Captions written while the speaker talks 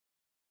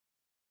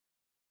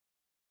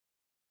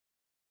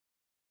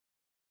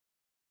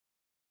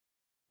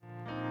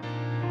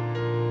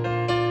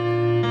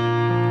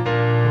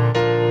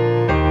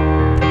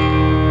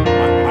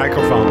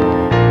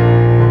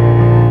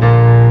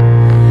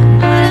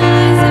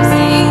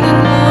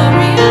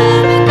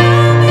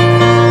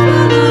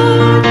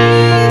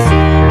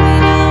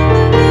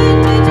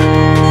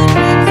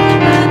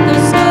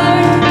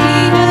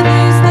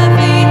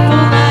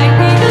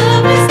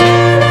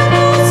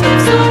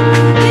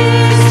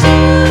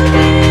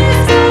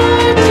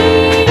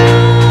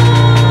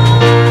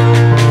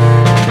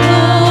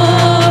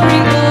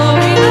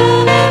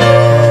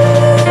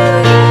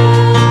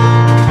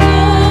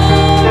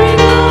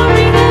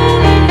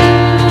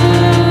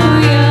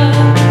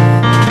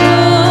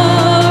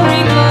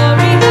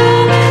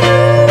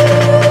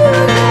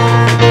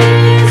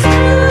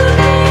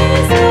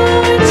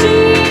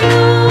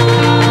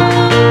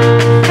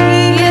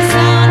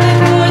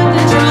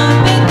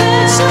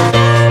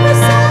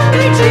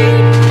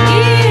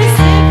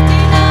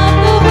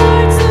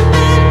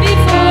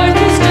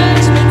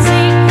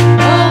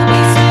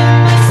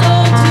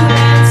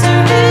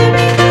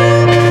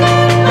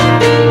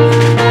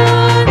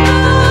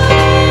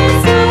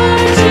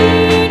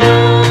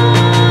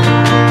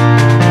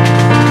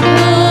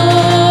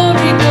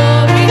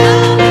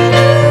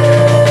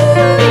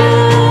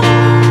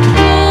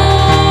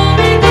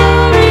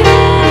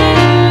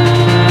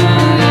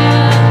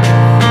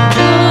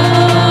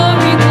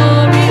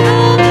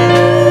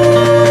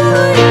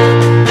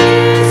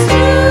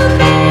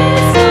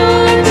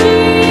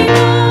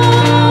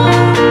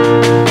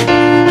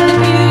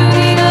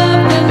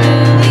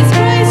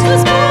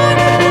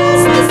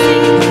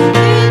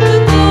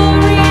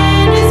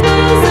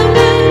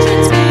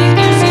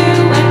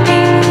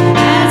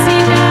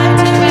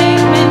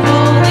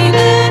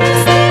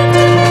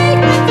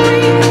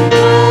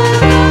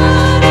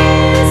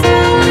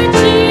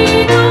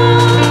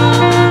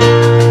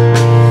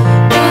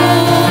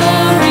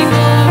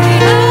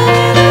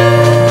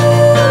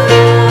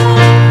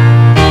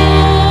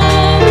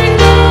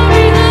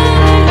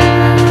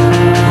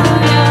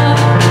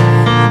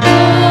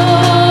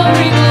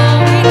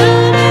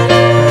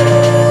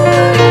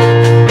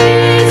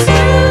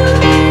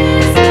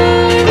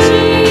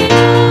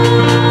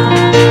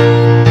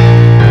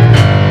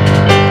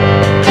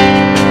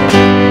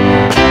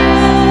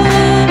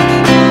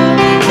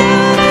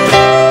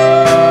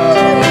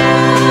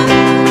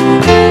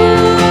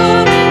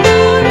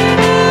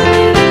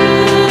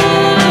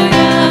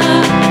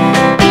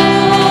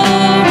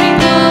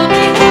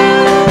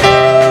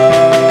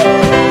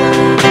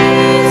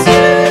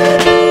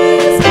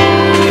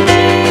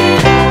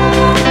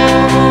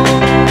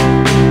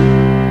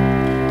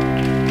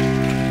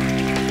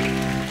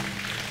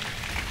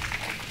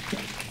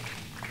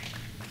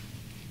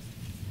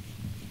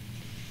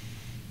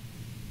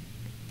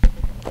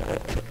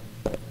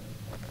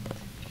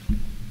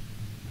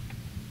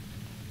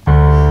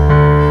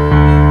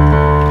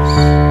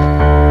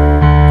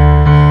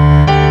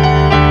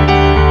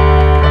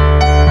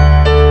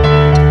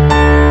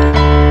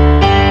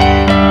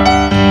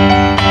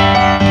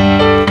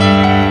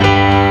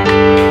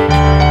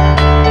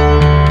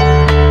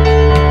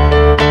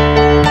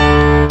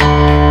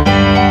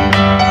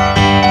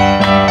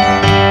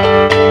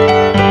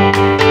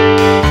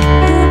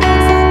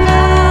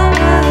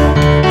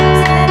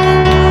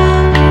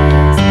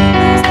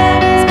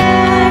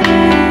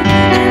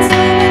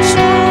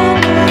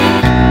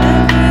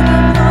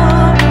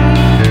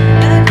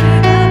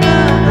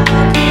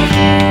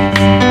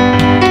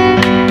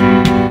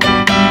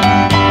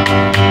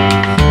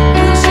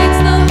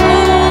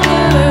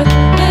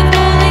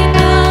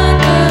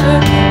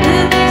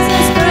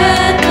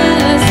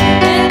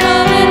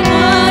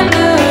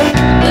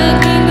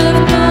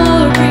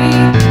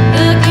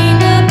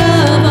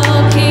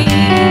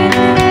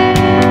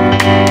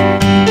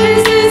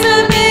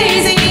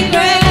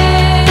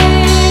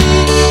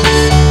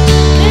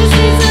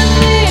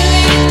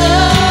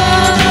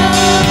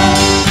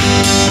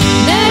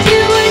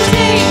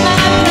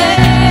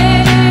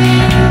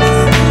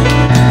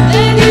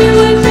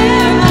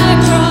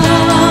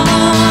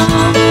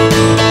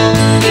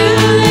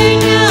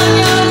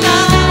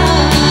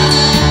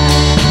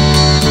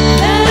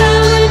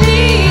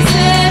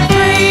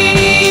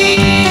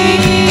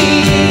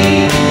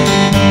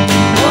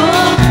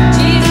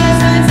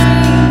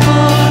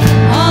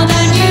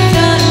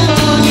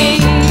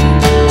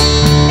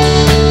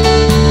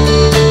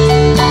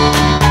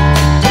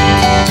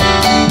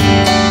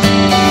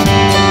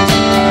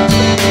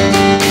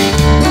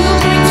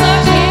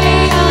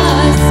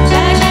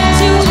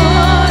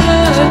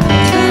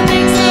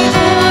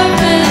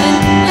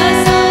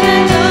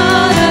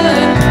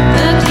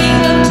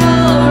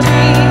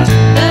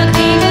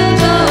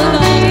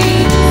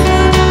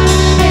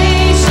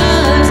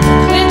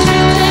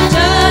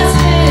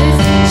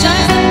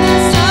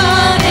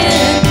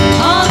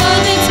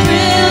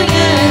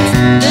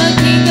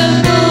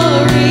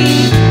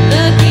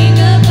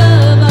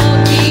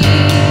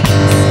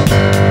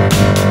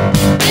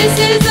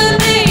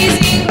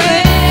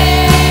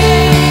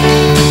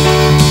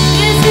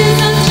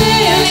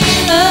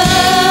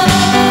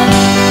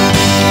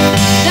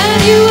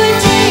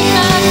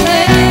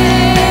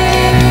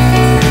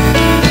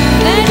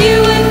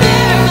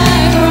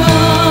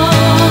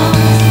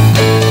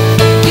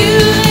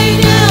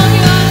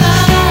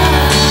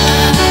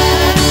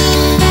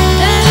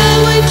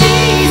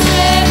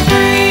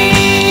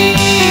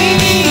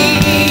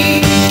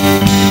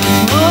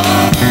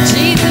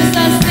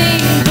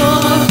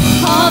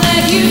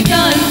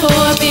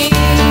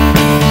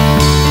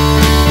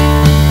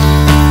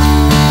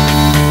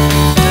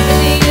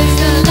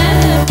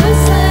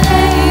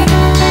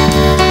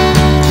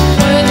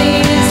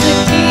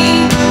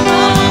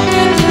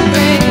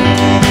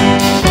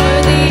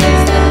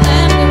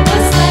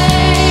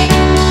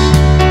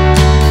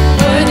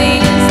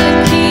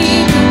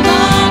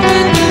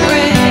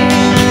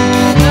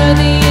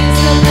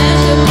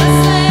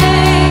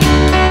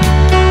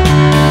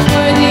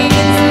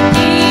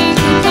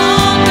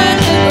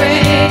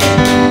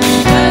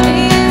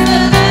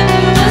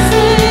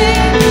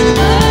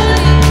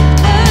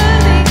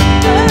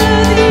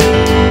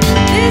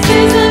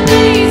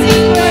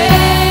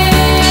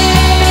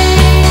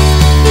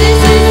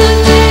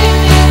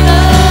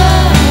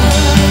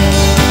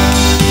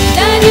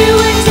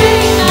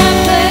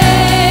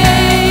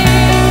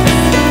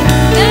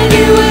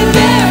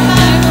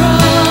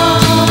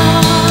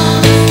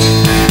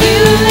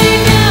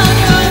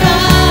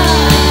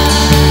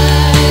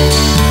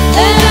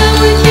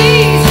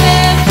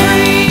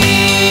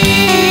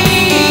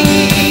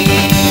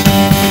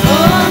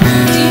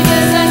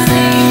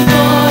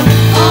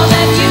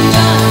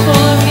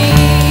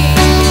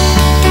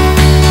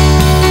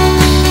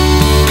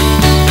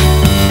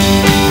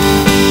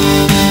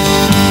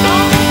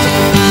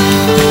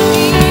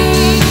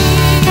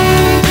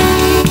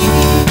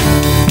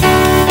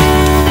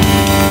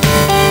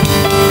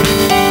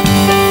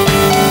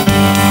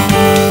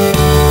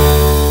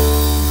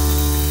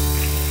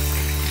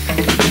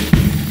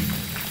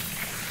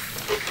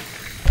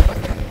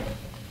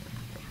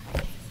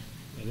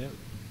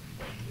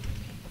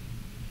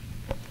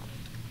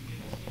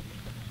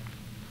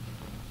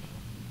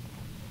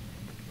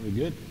We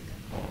good?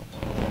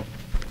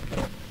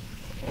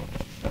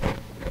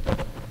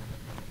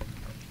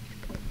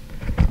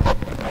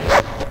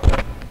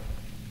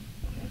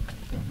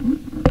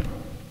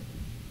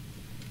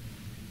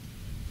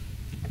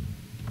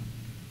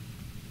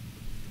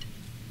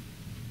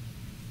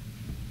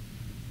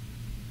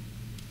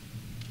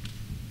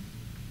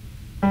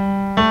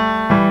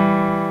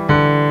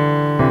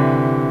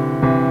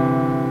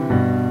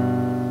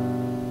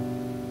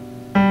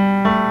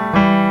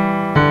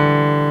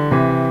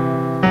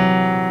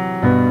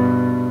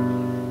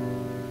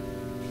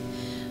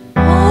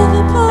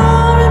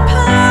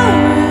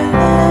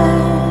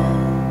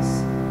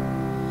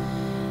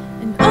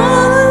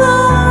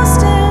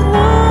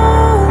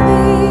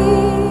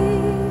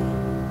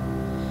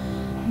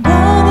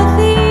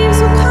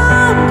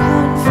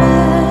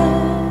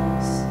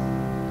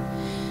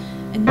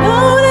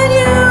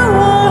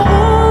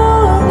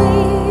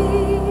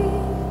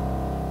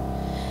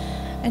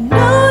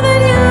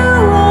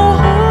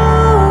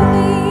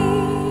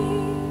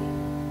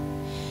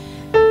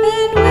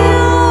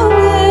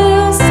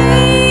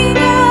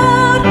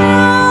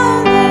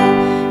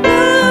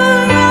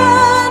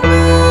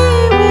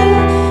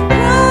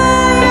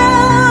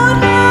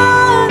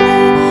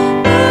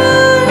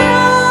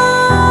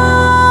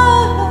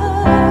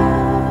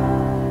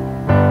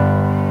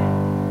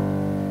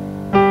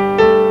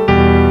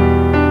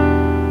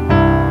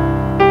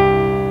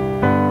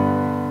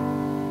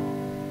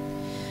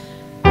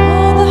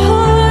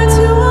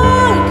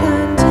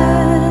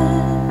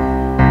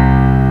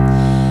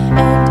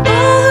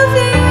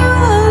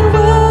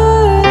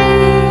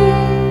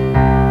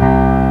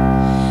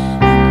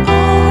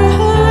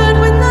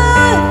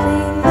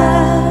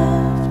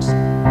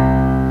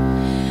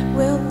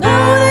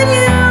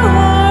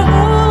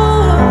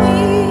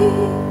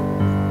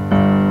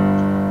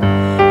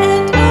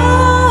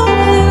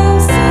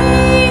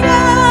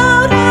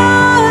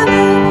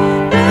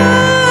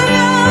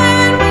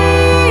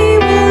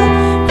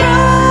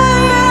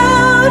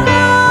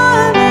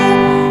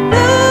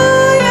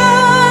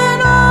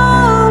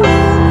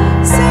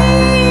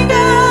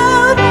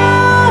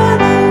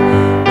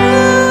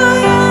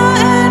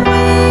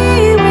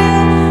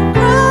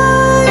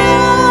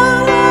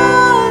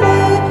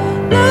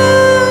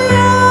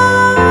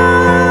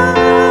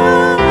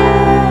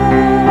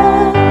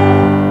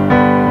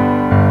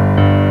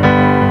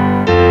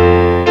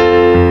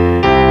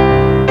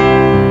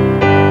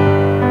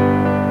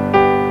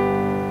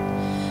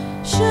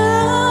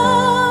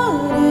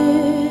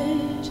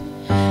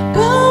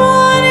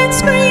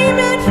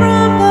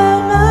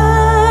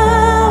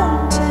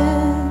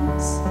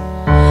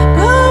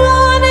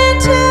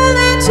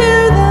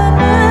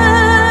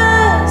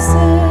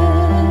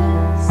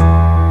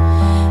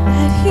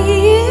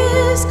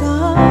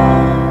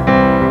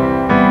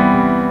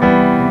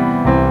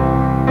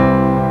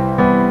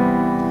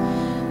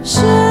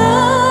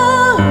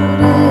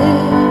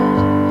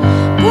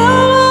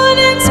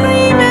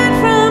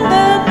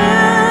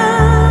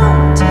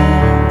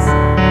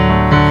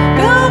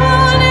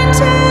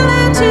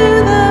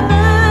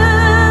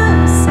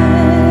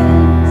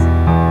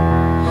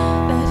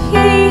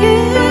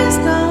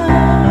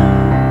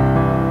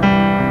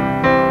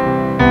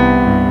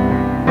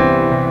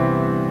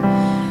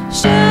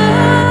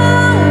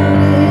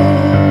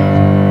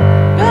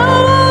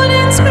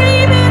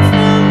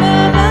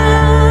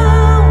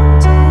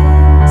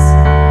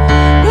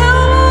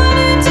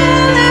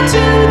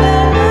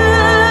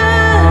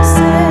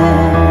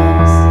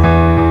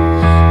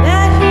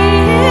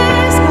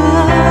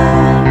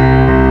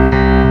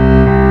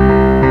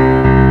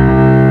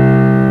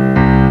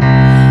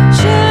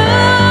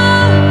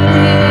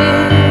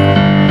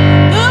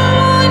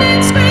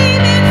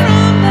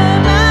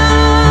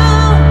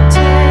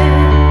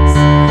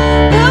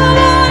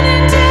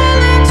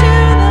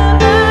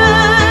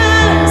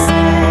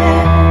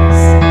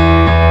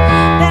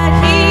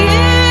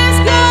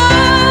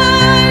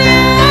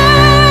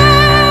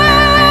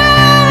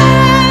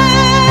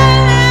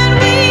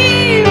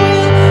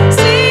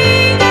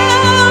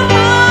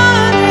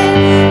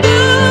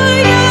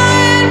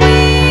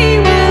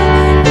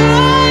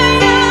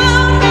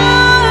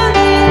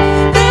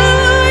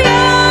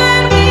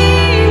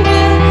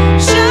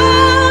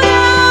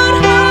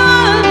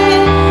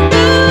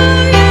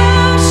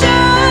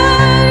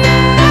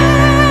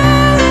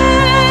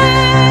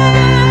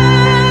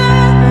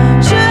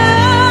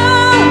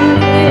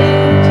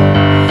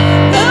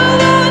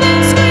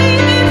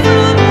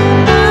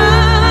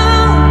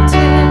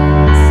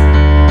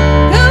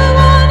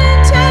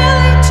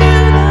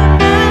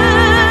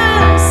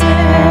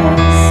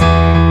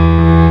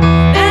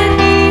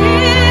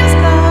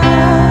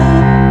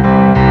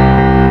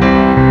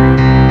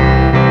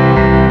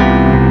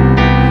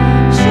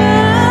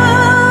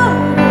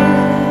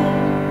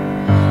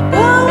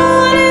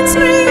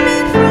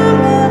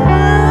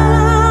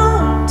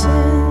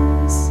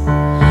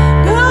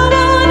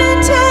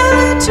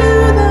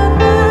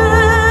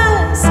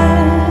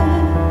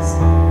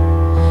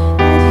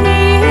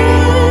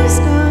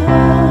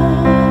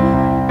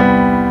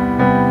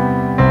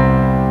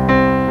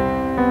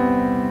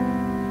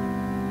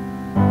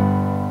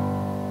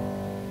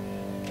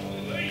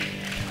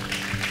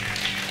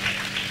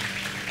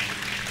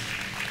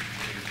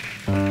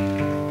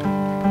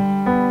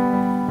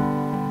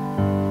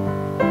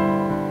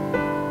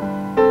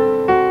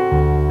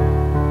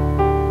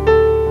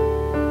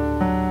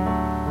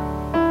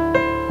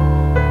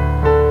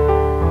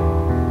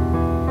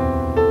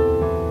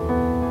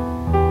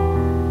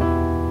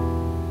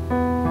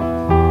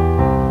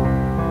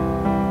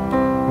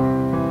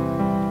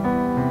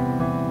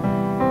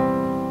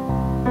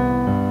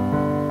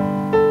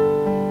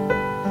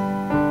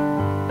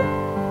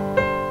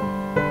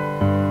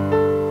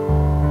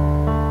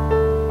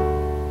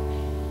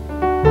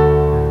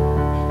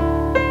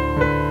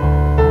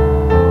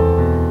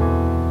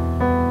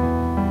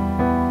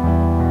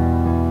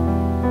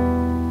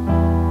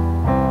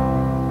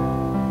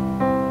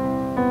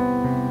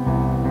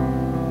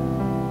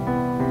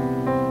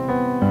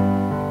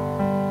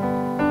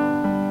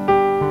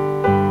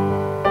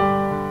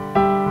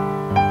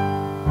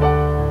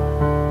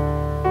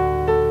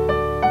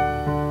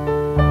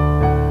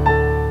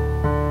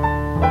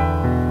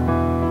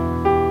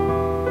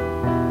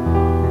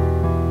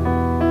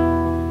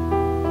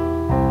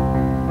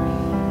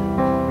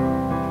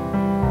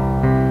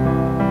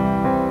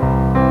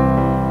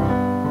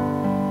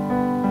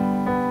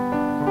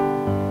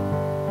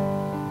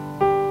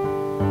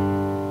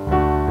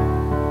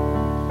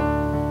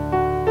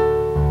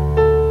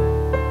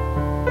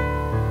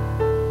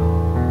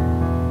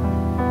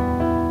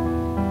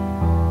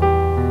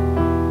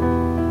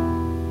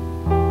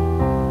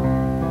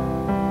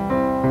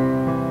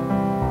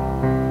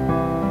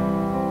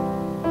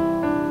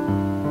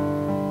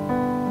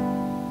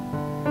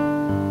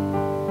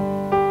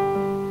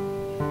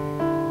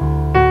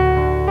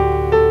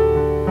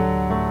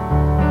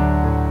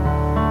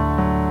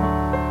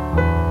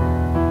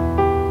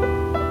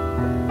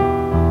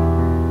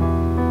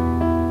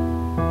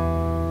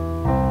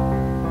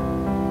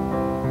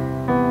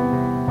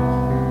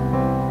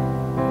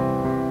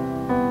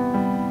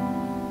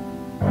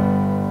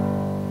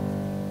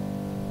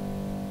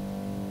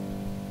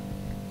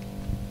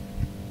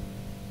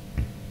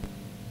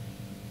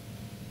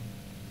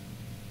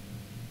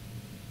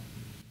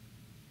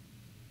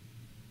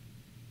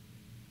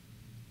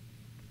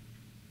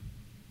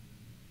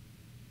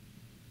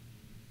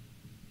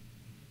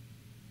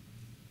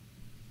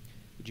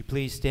 you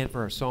please stand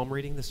for our psalm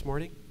reading this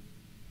morning?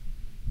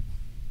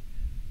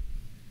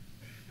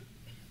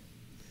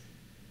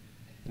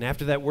 And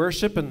after that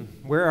worship and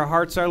where our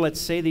hearts are,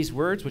 let's say these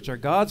words, which are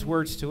God's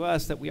words to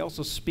us, that we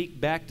also speak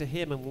back to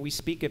Him. And when we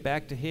speak it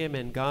back to Him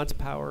in God's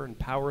power and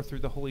power through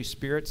the Holy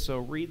Spirit, so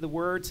read the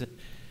words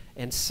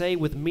and say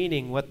with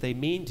meaning what they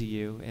mean to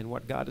you and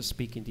what God is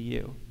speaking to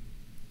you.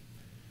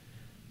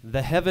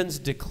 The heavens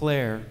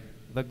declare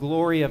the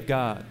glory of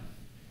God.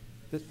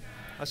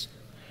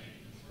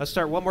 Let's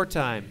start one more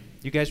time.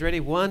 You guys ready?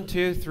 1,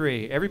 2,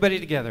 3. Everybody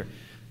together.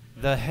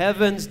 The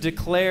heavens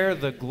declare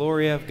the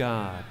glory of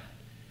God.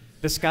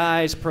 The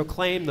skies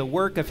proclaim the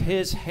work of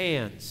His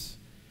hands.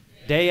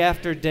 Day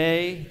after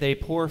day they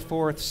pour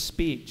forth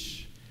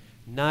speech.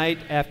 Night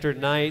after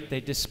night they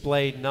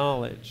display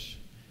knowledge.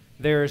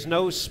 There is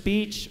no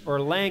speech or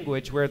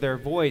language where their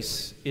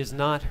voice is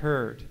not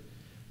heard.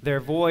 Their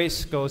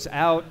voice goes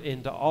out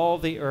into all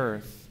the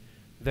earth,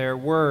 their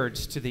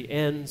words to the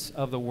ends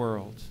of the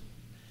world.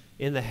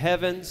 In the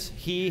heavens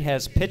He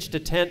has pitched a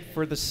tent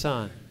for the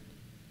sun.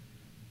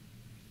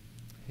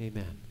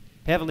 Amen.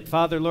 Heavenly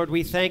Father, Lord,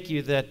 we thank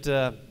You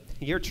that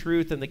Your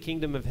truth and the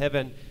kingdom of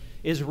heaven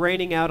is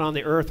reigning out on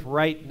the earth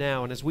right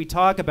now. And as we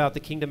talk about the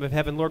kingdom of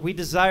heaven, Lord, we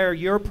desire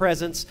Your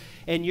presence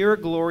and Your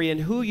glory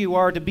and who You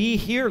are to be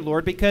here,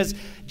 Lord, because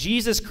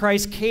Jesus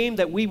Christ came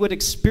that we would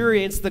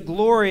experience the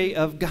glory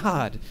of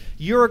God,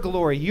 Your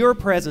glory, Your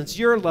presence,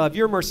 Your love,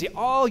 Your mercy,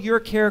 all Your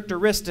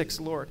characteristics,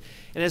 Lord.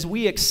 And as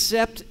we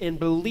accept and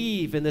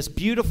believe in this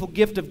beautiful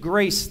gift of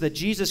grace that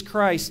Jesus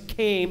Christ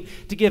came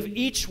to give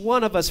each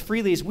one of us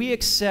freely, as we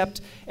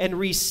accept and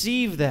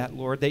receive that,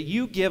 Lord, that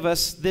You give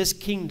us this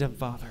kingdom,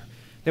 Father,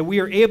 that we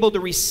are able to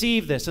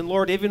receive this. And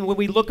Lord, even when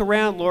we look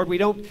around, Lord, we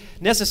don't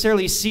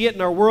necessarily see it in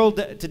our world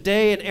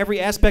today in every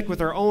aspect with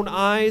our own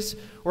eyes,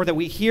 or that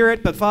we hear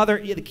it, but Father,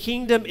 the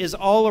kingdom is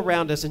all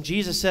around us, and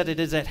Jesus said it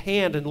is at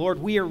hand. And Lord,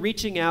 we are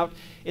reaching out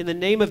in the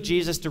name of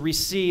Jesus to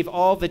receive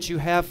all that You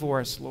have for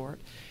us, Lord.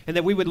 And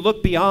that we would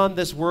look beyond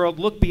this world,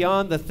 look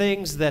beyond the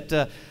things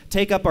that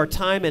take up our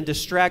time and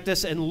distract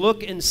us, and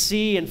look and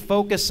see and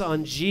focus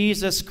on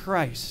Jesus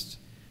Christ,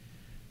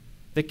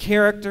 the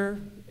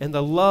character and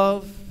the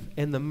love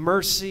and the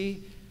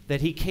mercy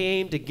that He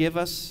came to give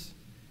us,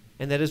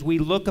 and that as we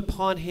look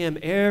upon Him,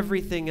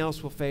 everything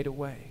else will fade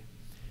away.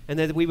 And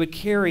that we would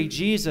carry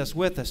Jesus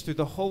with us through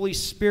the Holy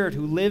Spirit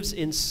who lives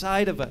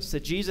inside of us.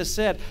 That Jesus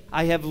said,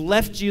 I have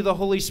left you the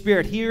Holy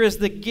Spirit. Here is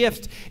the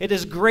gift. It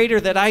is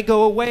greater that I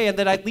go away and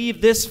that I leave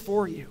this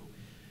for you.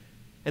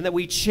 And that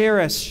we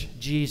cherish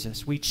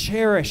Jesus. We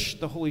cherish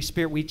the Holy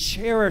Spirit. We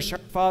cherish our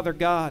Father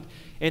God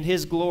and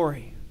His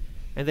glory.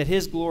 And that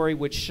His glory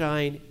would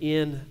shine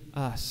in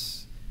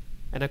us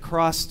and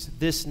across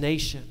this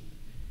nation.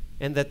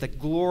 And that the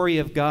glory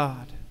of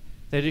God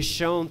that is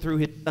shown through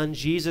His Son,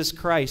 Jesus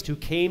Christ, who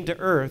came to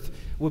earth,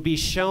 will be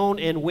shown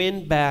and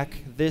win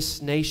back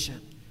this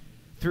nation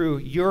through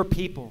Your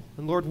people.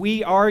 And Lord,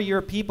 we are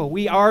Your people.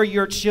 We are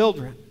Your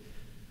children.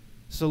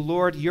 So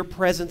Lord, Your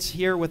presence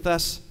here with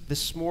us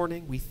this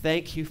morning, we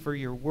thank You for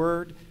Your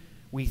word.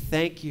 We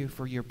thank You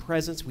for Your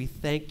presence. We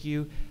thank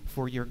You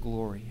for Your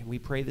glory. And we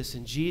pray this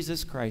in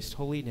Jesus Christ's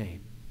holy name.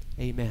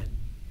 Amen.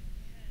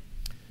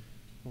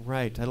 All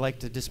right, I'd like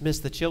to dismiss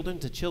the children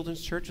to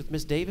Children's Church with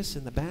Miss Davis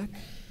in the back.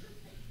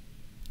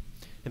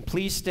 And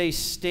please stay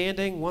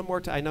standing one more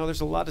time. I know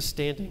there's a lot of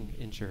standing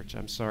in church.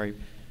 I'm sorry.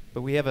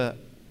 But we have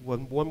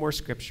one more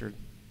scripture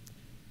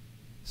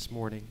this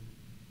morning.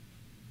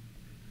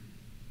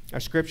 Our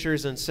scripture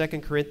is in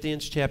 2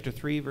 Corinthians chapter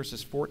 3,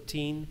 verses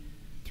 14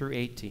 through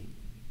 18.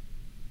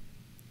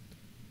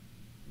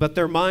 But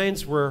their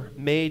minds were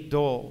made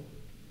dull.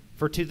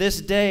 For to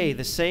this day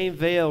the same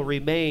veil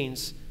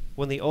remains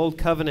when the old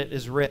covenant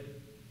is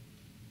written.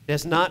 It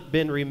has not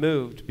been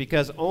removed,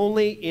 because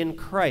only in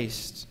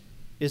Christ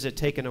is it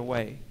taken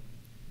away.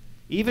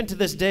 Even to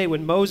this day,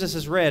 when Moses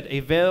is read,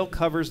 a veil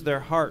covers their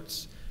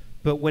hearts.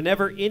 But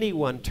whenever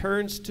anyone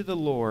turns to the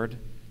Lord,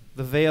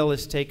 the veil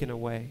is taken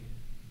away.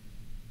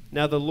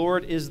 Now the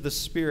Lord is the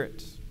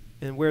Spirit,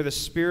 and where the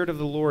Spirit of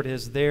the Lord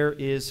is, there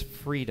is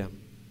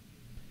freedom.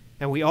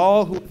 And we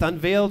all who with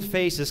unveiled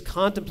faces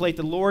contemplate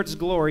the Lord's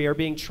glory are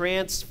being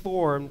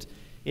transformed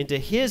into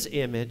His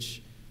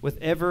image with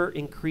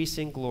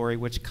ever-increasing glory,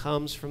 which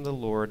comes from the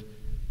Lord,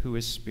 who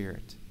is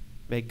Spirit.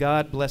 May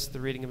God bless the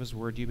reading of His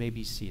word. You may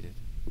be seated.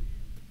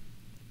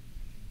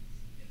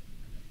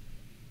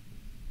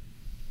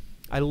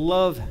 I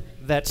love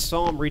that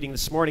psalm reading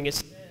this morning. It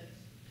says,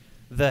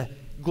 the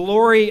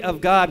glory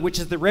of God, which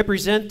is the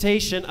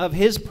representation of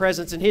His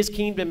presence and His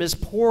kingdom, is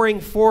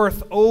pouring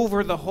forth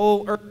over the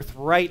whole earth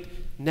right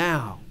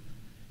now.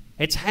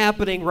 It's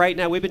happening right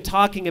now. We've been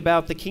talking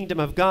about the kingdom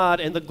of God,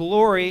 and the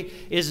glory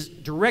is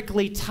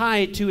directly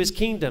tied to His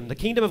kingdom. The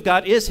kingdom of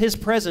God is His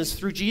presence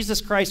through Jesus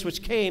Christ,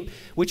 which came,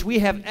 which we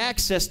have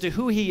access to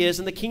who He is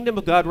in the kingdom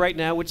of God right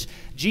now, which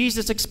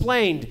Jesus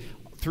explained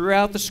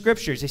throughout the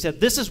scriptures. He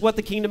said, this is what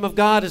the kingdom of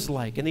God is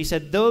like. And He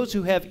said, those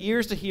who have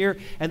ears to hear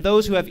and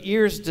those who have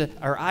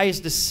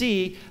eyes to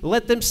see,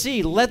 let them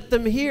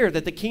hear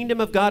that the kingdom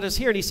of God is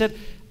here. And He said,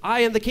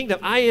 I am the kingdom.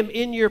 I am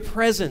in your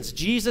presence.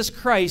 Jesus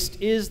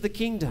Christ is the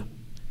kingdom.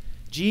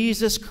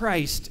 Jesus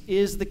Christ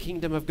is the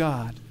kingdom of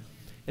God.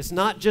 It's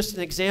not just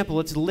an example,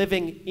 it's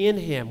living in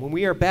him. When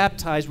we are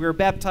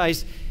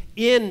baptized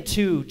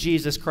into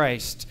Jesus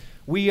Christ.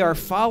 We are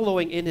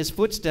following in his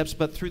footsteps,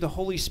 but through the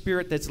Holy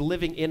Spirit that's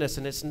living in us.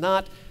 And it's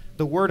not,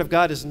 the Word of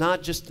God is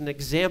not just an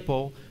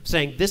example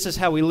saying this is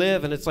how we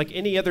live, and it's like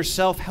any other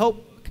self-help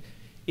book.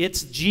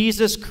 It's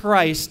Jesus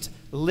Christ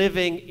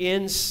living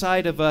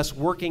inside of us,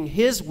 working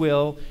his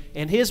will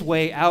and his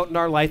way out in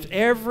our life,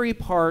 every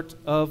part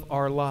of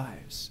our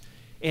lives.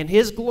 And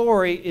his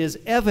glory is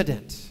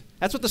evident.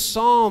 That's what the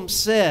Psalm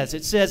says.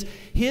 It says,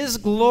 his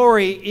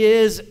glory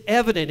is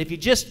evident. If you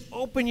just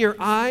open your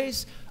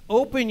eyes,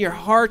 open your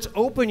hearts,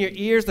 open your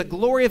ears, the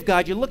glory of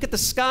God. You look at the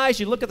skies,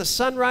 you look at the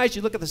sunrise,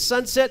 you look at the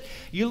sunset,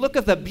 you look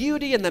at the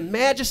beauty and the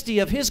majesty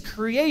of his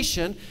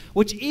creation,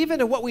 which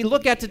even in what we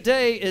look at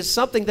today is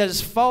something that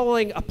is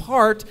falling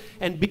apart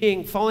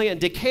and falling and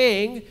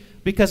decaying,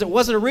 because it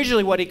wasn't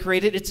originally what he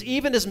created. It's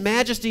even his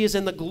majesty is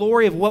in the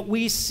glory of what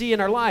we see in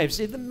our lives.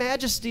 The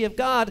majesty of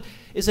God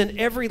is in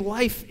every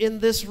life in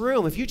this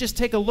room. If you just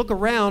take a look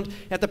around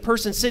at the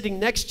person sitting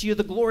next to you,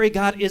 the glory of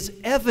God is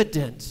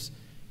evident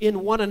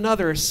in one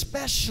another,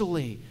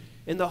 especially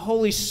in the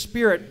Holy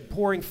Spirit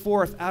pouring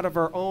forth out of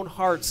our own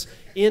hearts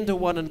into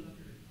one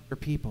another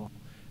people.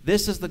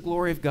 This is the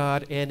glory of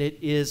God, and it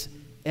is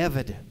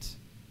evident.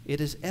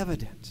 It is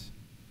evident.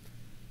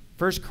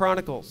 1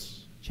 Chronicles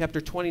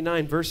chapter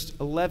 29, verse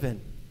 11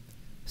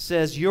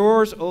 says,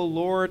 yours, O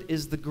Lord,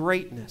 is the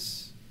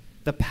greatness,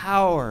 the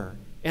power,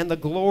 and the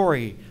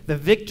glory, the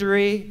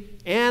victory,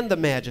 and the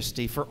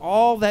majesty. For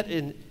all that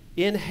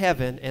in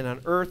heaven and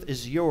on earth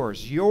is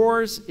yours.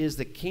 Yours is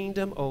the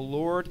kingdom, O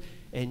Lord,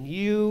 and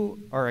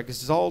you are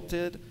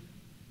exalted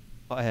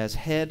as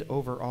head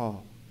over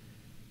all.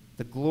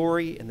 The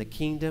glory and the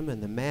kingdom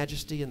and the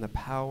majesty and the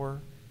power,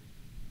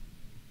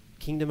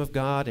 kingdom of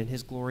God and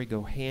his glory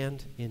go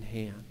hand in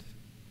hand.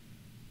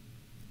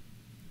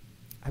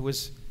 I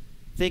was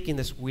thinking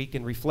this week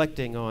and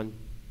reflecting on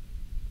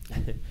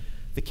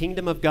the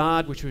kingdom of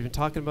God, which we've been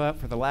talking about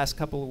for the last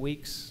couple of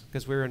weeks,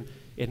 because we're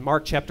in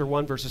Mark chapter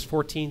 1, verses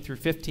 14 through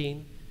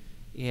 15.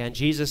 And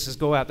Jesus is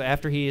go out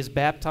after he is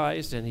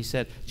baptized, and he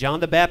said, John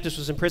the Baptist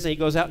was in prison. He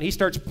goes out and he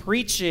starts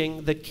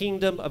preaching the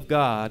kingdom of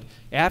God.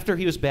 After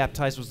he was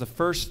baptized was the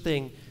first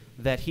thing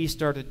that he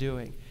started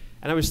doing.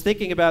 And I was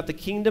thinking about the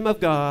kingdom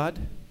of God,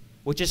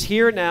 which is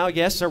here now.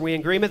 Yes, are we in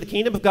agreement? The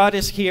kingdom of God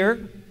is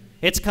here.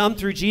 It's come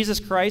through Jesus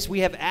Christ.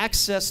 We have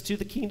access to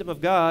the kingdom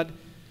of God.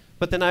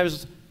 But then I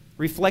was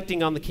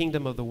reflecting on the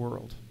kingdom of the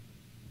world.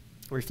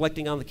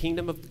 Reflecting on the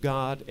kingdom of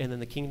God and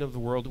then the kingdom of the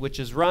world,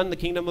 the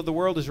kingdom of the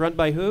world is run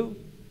by who?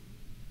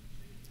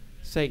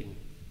 Satan.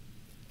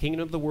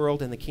 Kingdom of the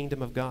world and the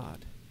kingdom of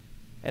God.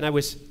 And I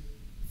was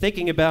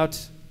thinking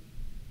about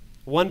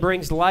one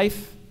brings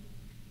life,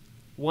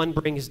 one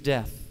brings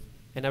death.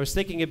 And I was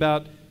thinking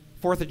about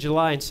 4th of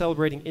July and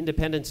celebrating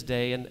Independence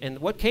Day. And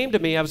what came to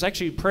me, I was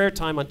actually prayer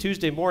time on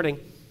Tuesday morning,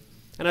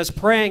 and I was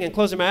praying and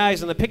closing my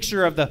eyes, and the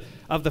picture of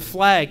the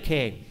flag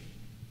came.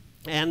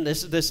 And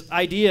this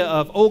idea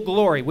of "Oh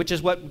Glory," which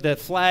is what the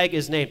flag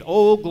is named,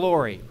 "Oh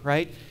Glory,"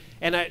 right?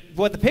 And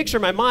what the picture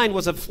in my mind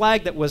was a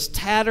flag that was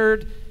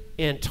tattered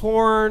and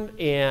torn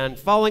and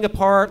falling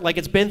apart, like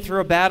it's been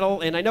through a battle.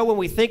 And I know when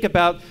we think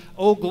about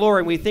 "Oh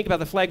Glory," when we think about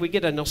the flag, we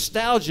get a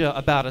nostalgia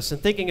about us and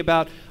thinking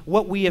about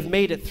what we have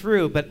made it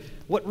through. But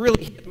what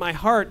really hit my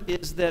heart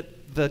is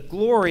that the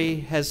glory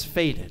has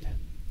faded.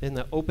 In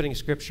the opening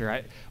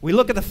scripture, we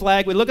look at the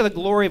flag, we look at the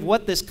glory of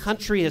what this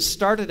country has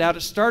started out.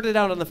 It started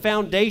out on the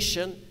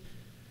foundation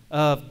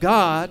of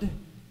God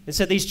and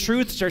said these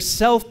truths are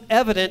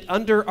self-evident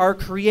under our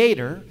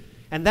Creator,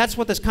 and that's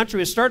what this country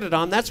was started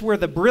on. That's where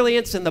the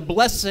brilliance and the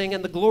blessing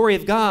and the glory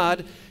of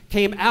God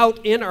came out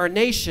in our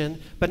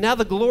nation. But now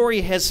the glory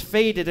has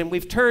faded, and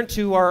we've turned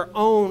to our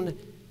own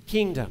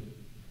kingdom.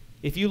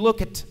 If you look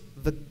at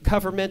the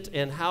government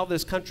and how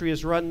this country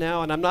is run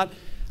now, and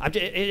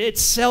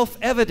it's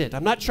self-evident.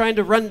 I'm not trying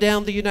to run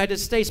down the United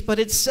States, but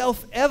it's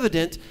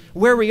self-evident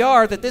where we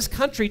are that this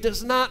country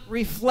does not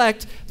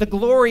reflect the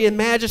glory and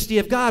majesty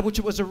of God, which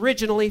it was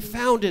originally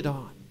founded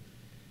on.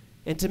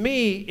 And to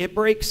me, it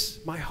breaks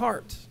my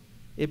heart.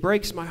 It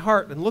breaks my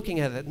heart in looking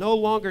at it, no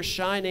longer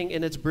shining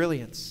in its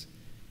brilliance.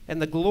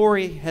 And the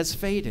glory has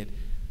faded.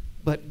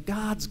 But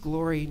God's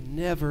glory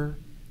never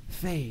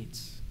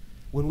fades.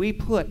 When we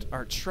put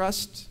our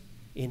trust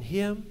in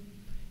him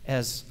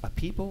as a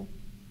people,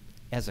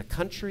 as a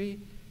country,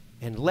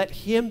 and let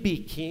him be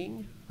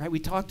king, right? We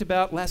talked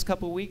about last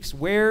couple of weeks,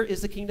 where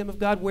is the kingdom of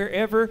God?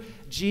 Wherever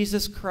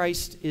Jesus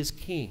Christ is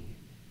king.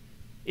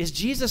 Is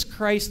Jesus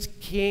Christ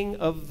king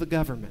of the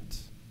government?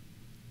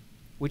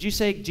 Would you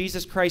say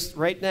Jesus Christ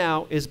right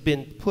now has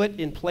been put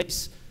in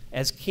place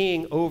as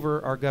king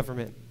over our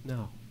government?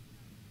 No.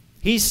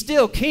 He's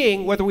still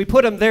king whether we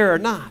put him there or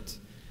not.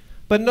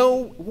 But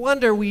no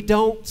wonder we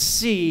don't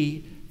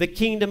see the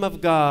kingdom of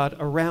God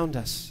around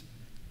us.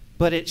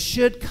 But it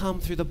should come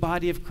through the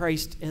body of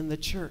Christ and the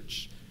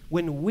church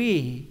when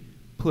we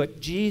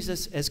put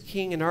Jesus as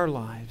king in our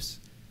lives,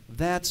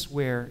 that's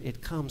where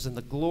it comes. And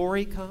the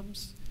glory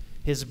comes.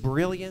 His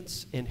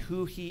brilliance and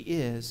who he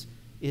is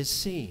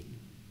seen.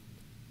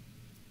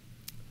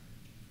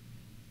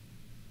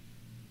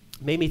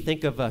 Made me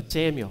think of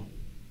Samuel.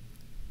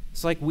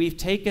 It's like we've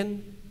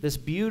taken this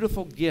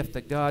beautiful gift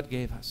that God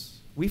gave us.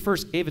 We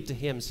first gave it to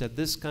him, said,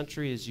 this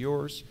country is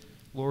yours.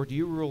 Lord,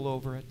 you rule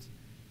over it.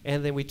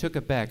 And then we took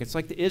it back. It's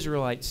like the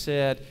Israelites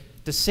said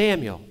to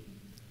Samuel,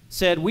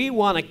 said, we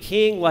want a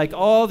king like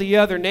all the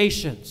other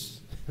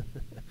nations.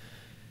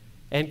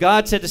 And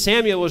God said to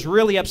Samuel, was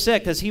really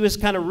upset because he was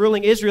kind of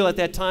ruling Israel at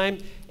that time,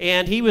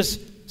 and he was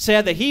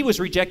sad that he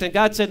was rejected. And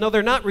God said, no,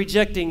 they're not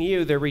rejecting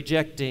you, they're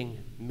rejecting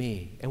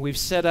me. And we've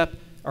set up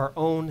our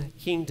own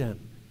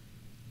kingdom.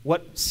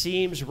 What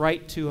seems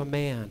right to a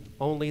man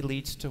only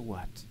leads to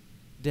what?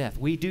 Death.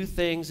 We do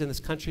things in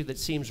this country that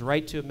seems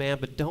right to a man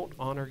but don't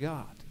honor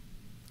God.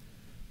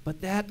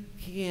 But that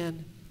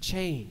can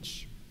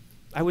change.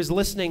 I was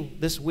listening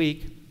this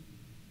week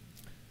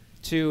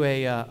to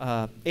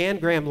Anne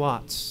Graham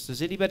Lotz.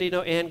 Does anybody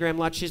know Anne Graham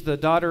Lotz? She's the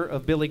daughter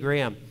of Billy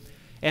Graham.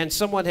 And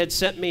someone had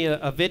sent me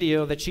a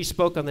video that she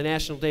spoke on the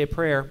National Day of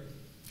Prayer.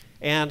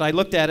 And I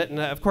looked at it, and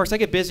of course I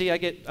get busy. I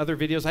get other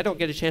videos. I don't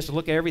get a chance to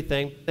look at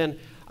everything. Then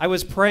I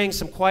was praying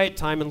some quiet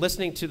time and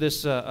listening to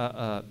this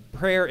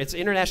prayer. It's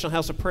International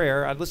House of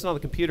Prayer. I listen on the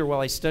computer while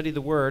I study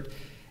the Word.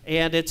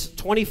 And it's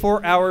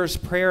 24 hours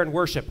prayer and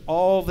worship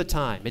all the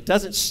time. It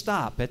doesn't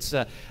stop. It's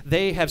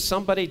they have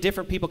somebody,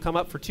 different people come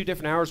up for 2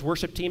 different hours,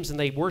 worship teams, and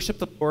they worship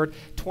the Lord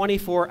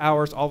 24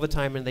 hours all the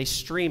time, and they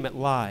stream it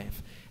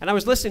live. And I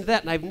was listening to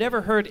that, and I've never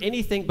heard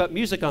anything but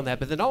music on that.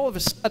 But then all of a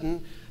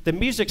sudden, the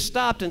music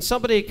stopped, and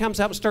somebody comes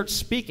out and starts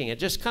speaking. It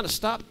just kind of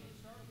stopped.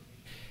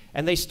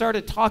 And they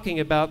started talking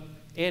about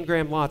Anne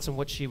Graham Lotz and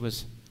what she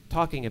was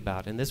talking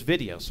about in this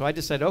video. So I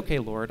decided, okay,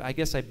 Lord, I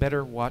guess I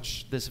better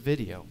watch this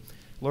video.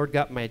 Lord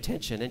got my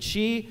attention. And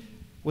she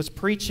was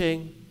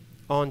preaching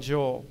on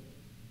Joel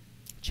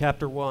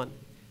chapter 1.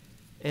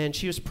 And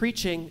she was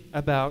preaching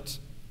about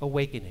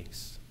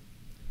awakenings.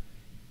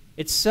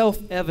 It's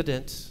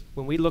self-evident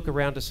when we look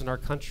around us in our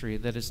country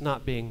that it's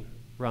not being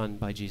run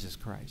by Jesus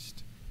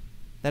Christ.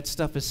 That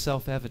stuff is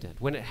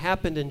self-evident. When it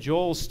happened in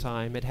Joel's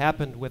time, it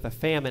happened with a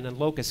famine, and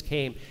locusts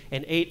came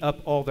and ate up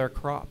all their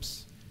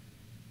crops.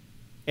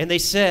 And they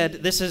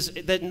said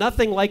that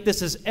nothing like this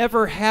has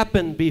ever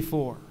happened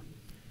before.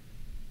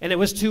 And it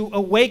was to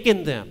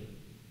awaken them.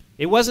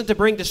 It wasn't to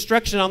bring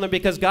destruction on them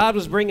because God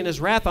was bringing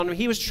his wrath on them.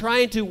 He was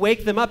trying to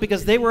wake them up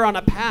because they were on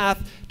a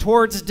path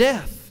towards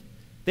death.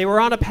 They were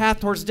on a path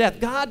towards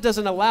death. God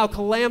doesn't allow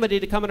calamity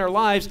to come in our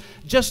lives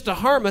just to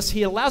harm us.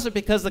 He allows it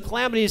because the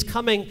calamity is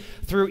coming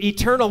through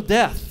eternal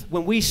death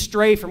when we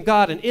stray from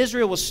God. And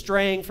Israel was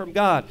straying from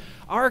God.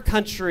 Our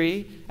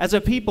country, as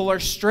a people, are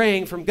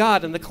straying from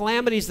God. And the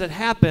calamities that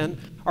happen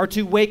are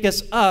to wake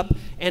us up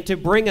and to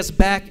bring us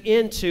back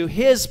into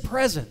his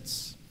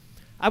presence.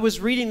 I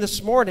was reading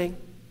this morning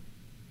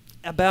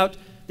about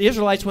the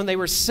Israelites when they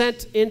were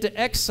sent into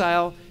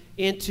exile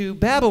into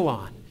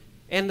Babylon.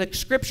 And the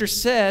scripture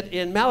said,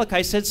 in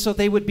Malachi, said, so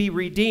they would be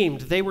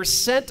redeemed. They were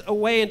sent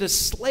away into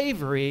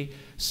slavery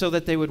so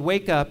that they would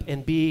wake up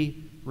and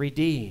be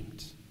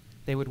redeemed.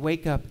 They would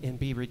wake up and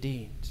be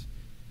redeemed.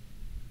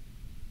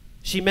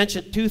 She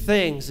mentioned 2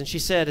 things, and she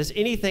said, has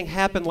anything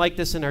happened like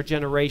this in our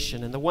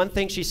generation? And the one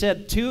thing she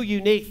said, 2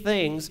 unique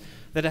things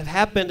that have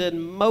happened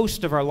in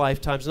most of our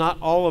lifetimes,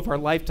 not all of our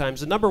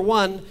lifetimes. And number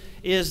 1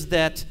 is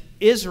that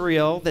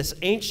Israel, this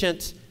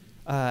ancient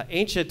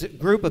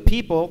group of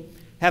people,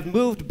 have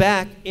moved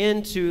back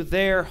into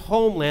their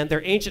homeland,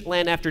 their ancient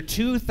land. After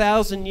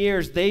 2,000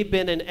 years, they've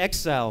been in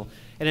exile.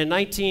 And in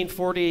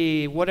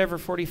 1940,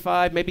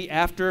 45, maybe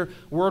after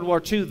World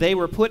War II, they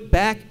were put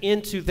back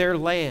into their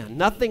land.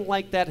 Nothing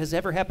like that has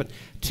ever happened.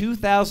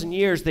 2,000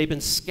 years, they've been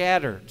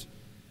scattered,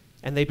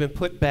 and they've been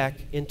put back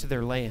into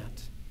their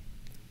land.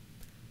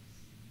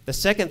 The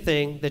second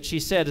thing that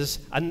she said is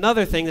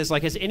another thing that's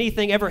like, has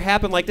anything ever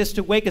happened like this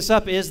to wake us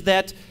up, is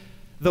that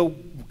the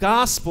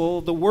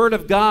gospel, the word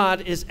of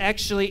God, is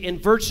actually in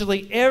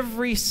virtually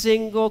every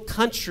single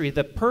country.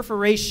 The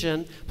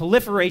proliferation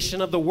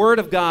of the word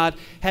of God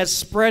has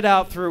spread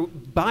out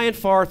by and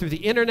far through the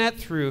internet,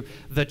 through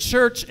the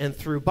church, and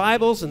through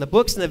Bibles and the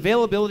books, and the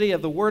availability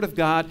of the word of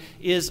God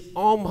is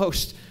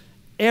almost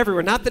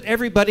everywhere. Not that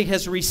everybody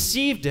has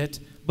received it,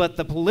 but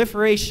the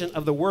proliferation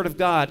of the word of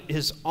God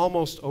is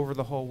almost over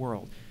the whole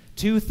world.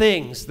 2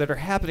 things that are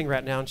happening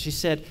right now, and she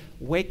said,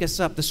 wake us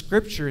up. The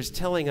scripture is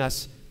telling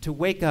us to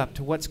wake up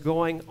to what's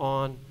going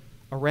on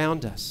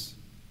around us.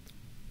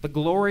 The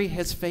glory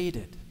has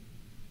faded,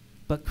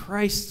 but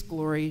Christ's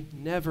glory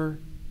never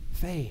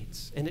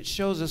fades. And it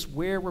shows us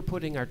where we're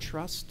putting our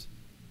trust,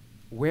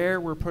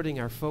 where we're putting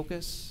our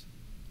focus,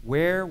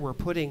 where we're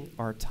putting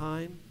our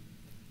time.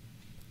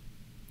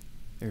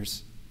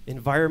 There's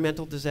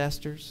environmental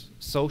disasters,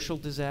 social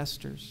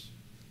disasters,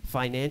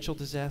 financial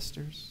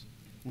disasters,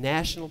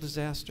 national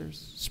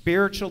disasters,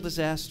 spiritual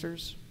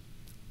disasters.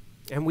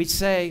 And we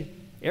say,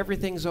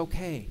 everything's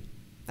okay.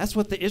 That's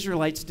what the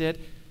Israelites did.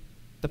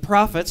 The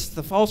prophets,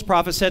 the false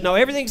prophets said, no,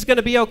 everything's going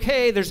to be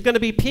okay. There's going to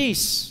be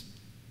peace.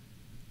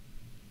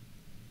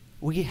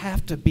 We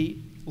have to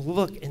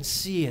look and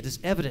see it as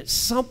evident.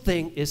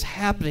 Something is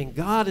happening.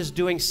 God is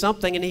doing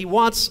something, and he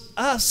wants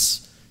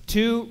us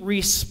to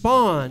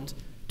respond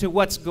to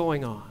what's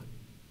going on.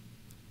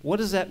 What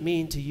does that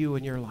mean to you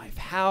in your life?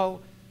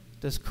 How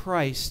does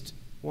Christ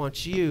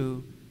want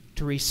you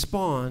to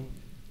respond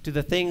to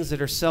the things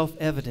that are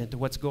self-evident to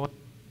what's going on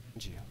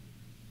around you?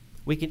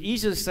 We can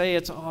easily say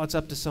it's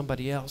up to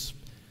somebody else.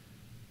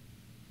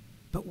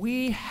 But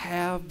we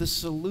have the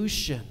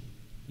solution.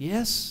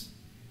 Yes?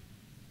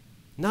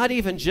 Not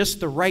even just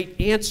the right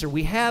answer.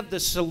 We have the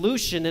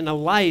solution in a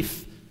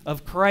life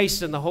of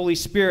Christ and the Holy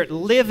Spirit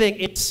living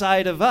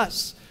inside of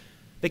us.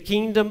 The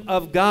kingdom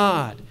of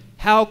God.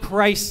 How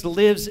Christ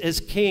lives as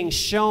King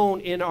shown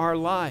in our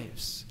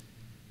lives.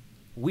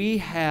 We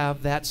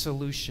have that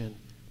solution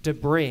to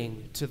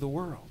bring to the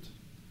world.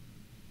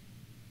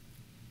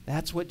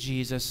 That's what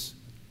Jesus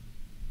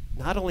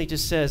not only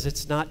just says,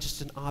 it's not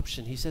just an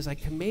option. He says, I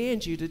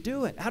command you to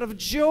do it out of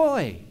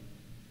joy.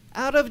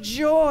 Out of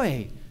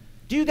joy.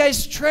 Do you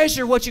guys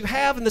treasure what you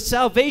have in the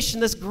salvation,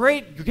 this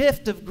great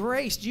gift of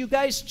grace? Do you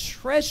guys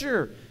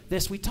treasure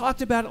this? We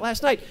talked about it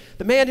last night.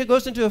 The man who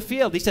goes into a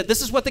field, he said,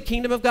 this is what the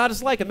kingdom of God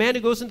is like. A man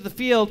who goes into the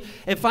field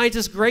and finds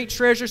this great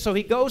treasure, so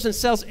he goes and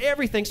sells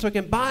everything so he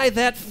can buy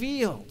that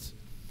field.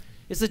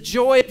 Is the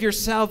joy of your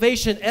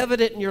salvation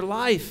evident in your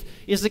life?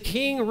 Is the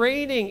King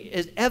reigning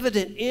is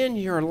evident in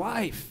your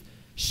life,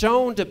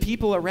 shown to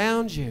people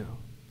around you?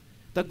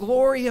 The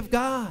glory of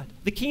God.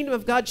 The kingdom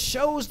of God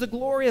shows the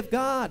glory of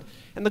God.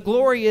 And the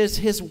glory is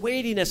his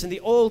weightiness. In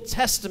the Old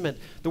Testament,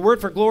 the word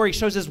for glory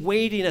shows his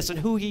weightiness and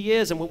who he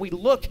is. And when we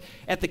look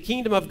at the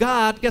kingdom of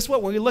God, guess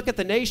what? When we look at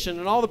the nation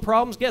and all the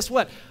problems, guess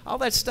what? All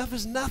that stuff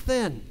is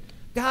nothing.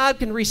 God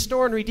can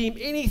restore and redeem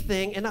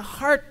anything in a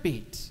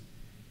heartbeat.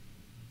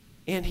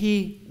 And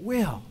he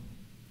will.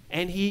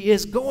 And he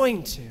is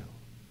going to.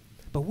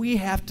 But we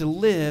have to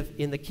live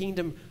in the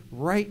kingdom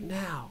right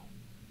now.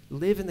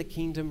 Live in the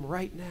kingdom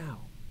right now.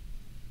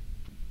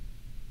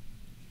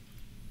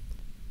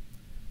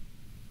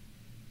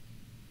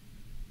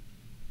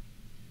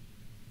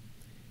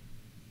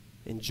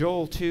 In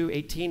Joel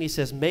 2:18, he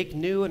says, make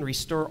new and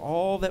restore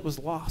all that was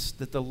lost,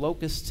 that the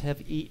locusts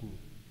have eaten.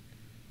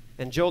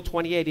 And Joel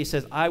 28, he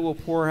says, I will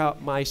pour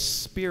out my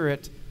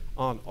spirit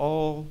on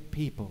all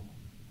people.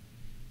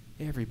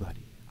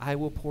 Everybody. I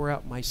will pour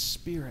out my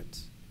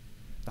spirit.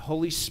 The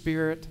Holy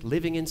Spirit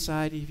living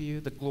inside of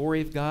you, the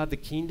glory of God, the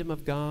kingdom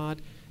of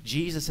God,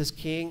 Jesus as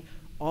King,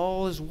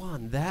 all is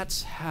one.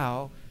 That's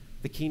how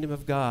the kingdom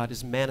of God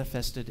is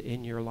manifested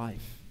in your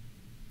life.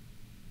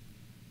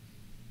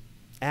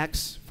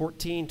 Acts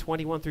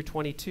 14:21 through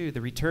 22,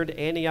 the return to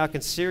Antioch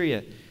in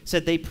Syria,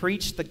 said they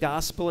preached the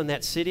gospel in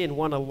that city and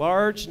won a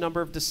large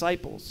number of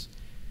disciples.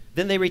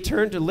 Then they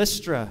returned to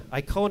Lystra,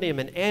 Iconium,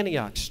 and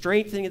Antioch,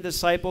 strengthening the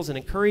disciples and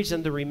encouraged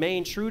them to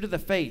remain true to the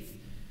faith.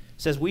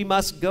 It says, we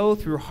must go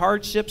through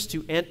hardships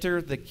to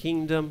enter the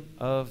kingdom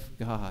of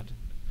God.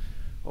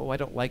 Oh, I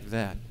don't like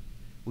that.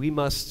 We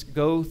must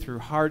go through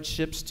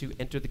hardships to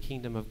enter the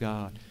kingdom of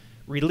God.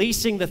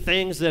 Releasing the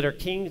things that are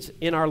kings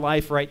in our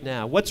life right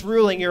now. What's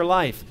ruling your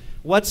life?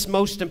 What's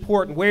most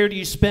important? Where do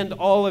you spend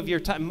all of your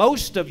time?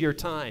 Most of your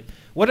time.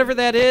 Whatever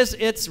that is,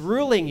 it's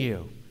ruling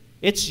you.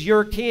 It's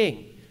your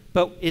king.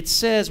 But it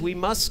says we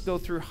must go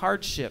through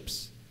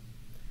hardships.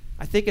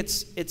 I think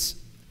it's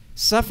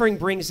suffering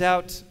brings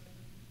out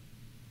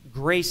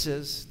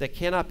graces that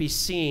cannot be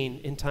seen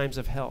in times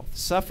of health.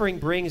 Suffering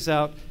brings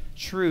out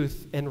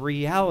truth and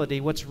reality,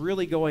 what's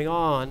really going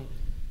on,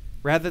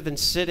 rather than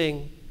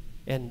sitting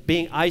and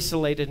being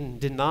isolated and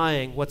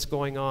denying what's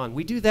going on.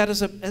 We do that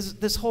as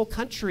this whole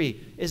country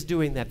is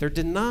doing that. They're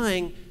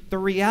denying the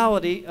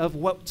reality of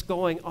what's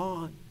going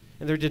on,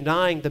 and they're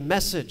denying the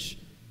message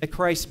that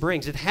Christ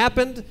brings. It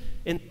happened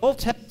in the Old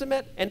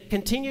Testament and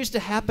continues to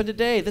happen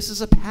today. This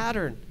is a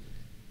pattern.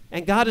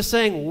 And God is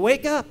saying,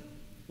 wake up,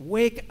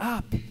 wake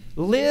up,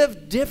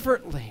 live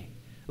differently.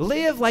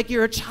 Live like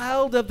you're a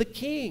child of the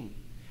King.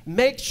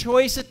 Make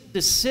choices,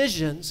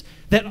 decisions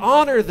that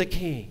honor the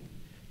King.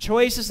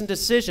 Choices and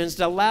decisions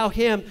to allow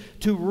him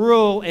to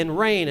rule and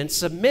reign and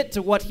submit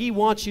to what he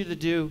wants you to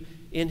do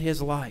in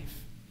his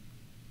life.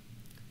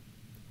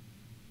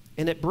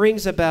 And it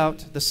brings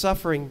about the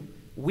suffering,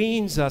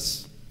 weans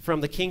us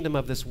from the kingdom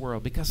of this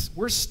world, because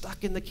we're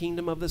stuck in the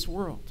kingdom of this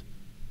world.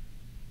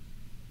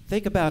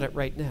 Think about it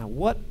right now.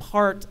 What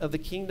part of the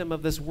kingdom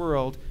of this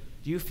world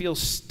do you feel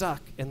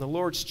stuck and the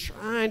Lord's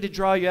trying to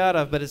draw you out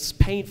of, but it's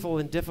painful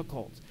and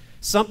difficult?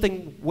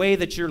 Something way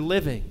that you're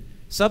living,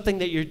 something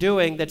that you're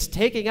doing that's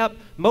taking up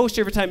most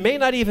of your time, may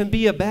not even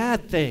be a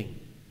bad thing,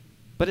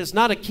 but it's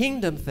not a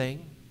kingdom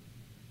thing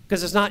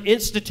because it's not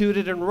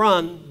instituted and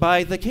run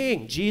by the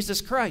King,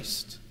 Jesus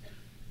Christ.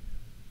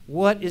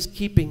 What is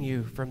keeping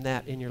you from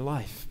that in your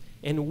life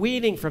and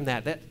weaning from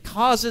that? That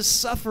causes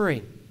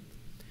suffering.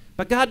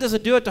 But God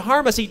doesn't do it to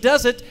harm us. He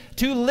does it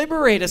to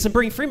liberate us and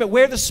bring freedom.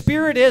 Where the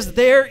Spirit is,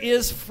 there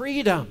is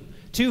freedom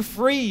to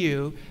free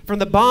you from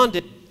the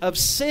bondage of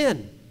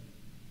sin.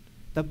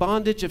 the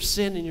bondage of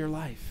sin in your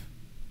life.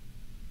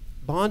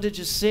 Bondage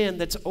of sin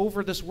that's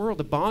over this world.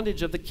 The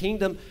bondage of the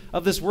kingdom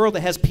of this world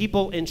that has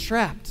people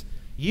entrapped.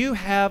 You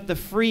have the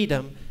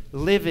freedom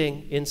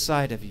living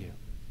inside of you.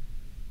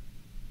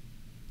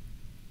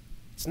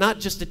 It's not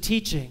just a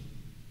teaching,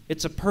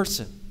 it's a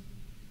person.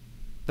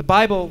 The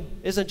Bible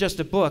isn't just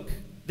a book.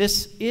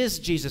 This is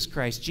Jesus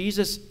Christ.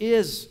 Jesus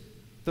is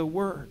the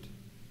Word.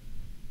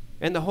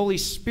 And the Holy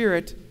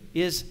Spirit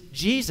is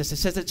Jesus. It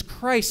says it's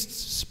Christ's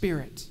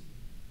Spirit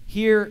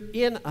here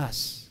in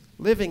us,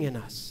 living in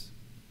us.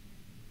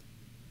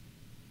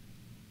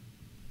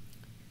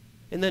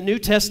 In the New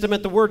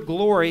Testament, the word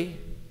glory,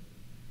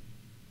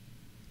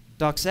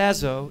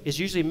 doxazo, is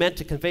usually meant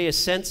to convey a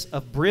sense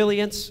of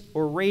brilliance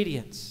or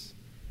radiance.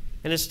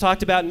 And it's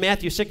talked about in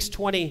Matthew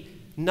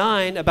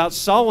 6:29 about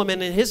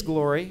Solomon and his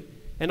glory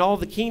and all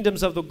the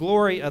kingdoms of the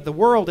glory of the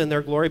world in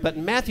their glory. But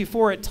in Matthew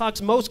 4, it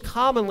talks most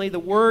commonly, the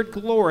word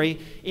glory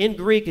in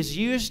Greek is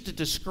used to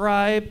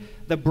describe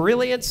the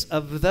brilliance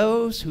of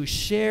those who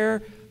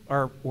share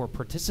or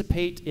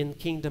participate in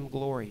kingdom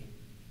glory.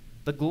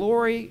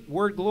 The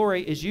word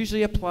glory is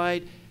usually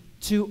applied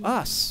to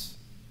us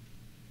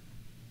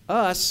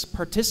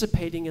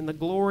participating in the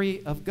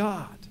glory of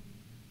God.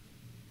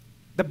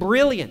 The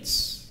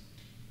brilliance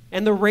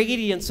and the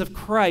radiance of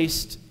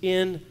Christ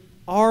in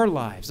our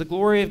lives, the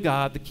glory of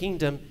God, the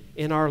kingdom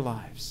in our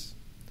lives.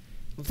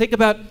 Think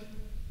about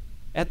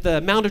at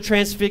the Mount of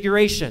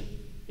Transfiguration.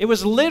 It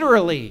was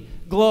literally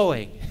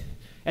glowing.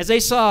 As they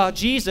saw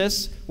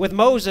Jesus with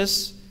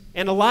Moses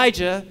and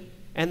Elijah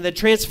and the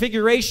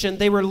transfiguration,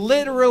 they were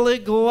literally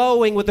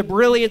glowing with the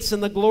brilliance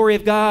and the glory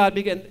of God.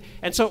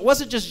 And so it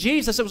wasn't just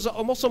Jesus, it was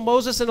also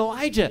Moses and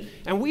Elijah.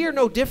 And we are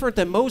no different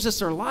than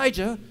Moses or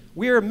Elijah.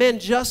 We are men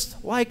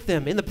just like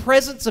them in the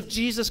presence of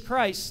Jesus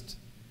Christ.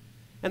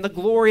 And the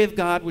glory of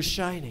God was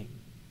shining.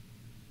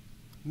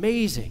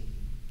 Amazing.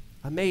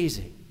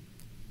 Amazing.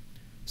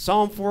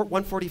 Psalm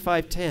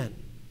 145:10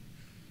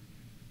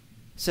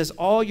 says,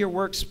 all your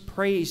works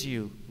praise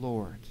you,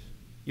 Lord.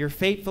 Your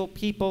faithful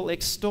people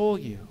extol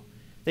you.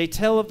 They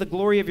tell of the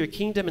glory of your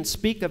kingdom and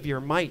speak of your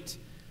might,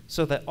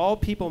 so that all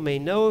people may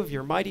know of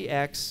your mighty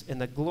acts and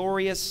the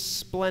glorious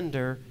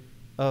splendor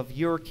of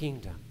your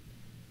kingdom.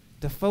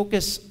 To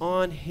focus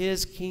on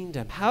his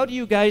kingdom. How do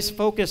you guys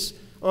focus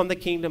on the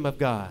kingdom of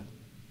God?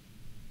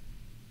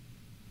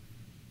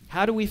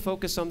 How do we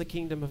focus on the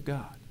kingdom of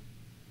God?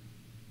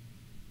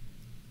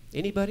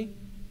 Anybody?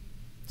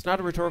 It's not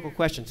a rhetorical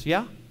question. So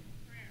yeah?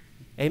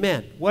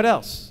 Amen. What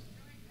else?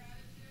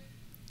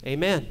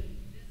 Amen.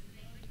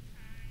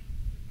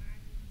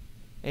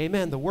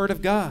 Amen. The Word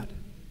of God.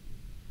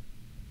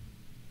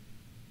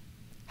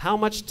 How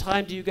much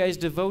time do you guys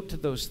devote to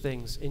those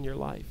things in your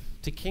life?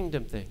 To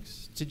kingdom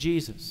things, to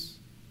Jesus.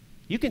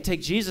 You can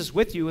take Jesus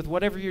with you with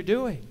whatever you're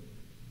doing.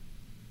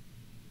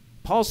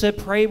 Paul said,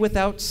 pray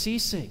without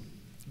ceasing.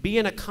 Be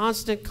in a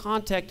constant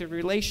contact and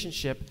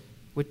relationship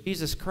with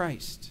Jesus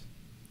Christ.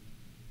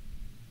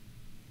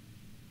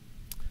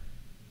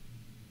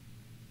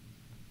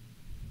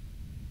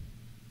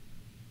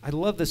 I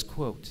love this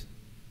quote.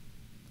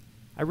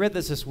 I read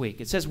this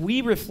week. It says,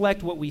 we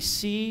reflect what we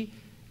see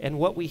and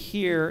what we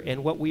hear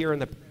and what we are in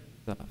the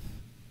presence of.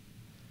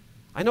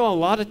 I know a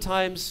lot of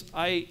times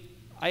I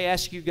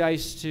ask you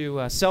guys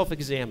to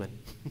self-examine.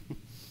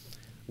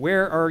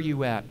 Where are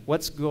you at?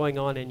 What's going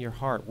on in your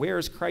heart? Where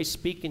is Christ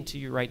speaking to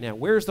you right now?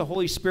 Where is the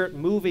Holy Spirit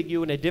moving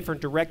you in a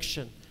different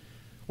direction?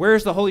 Where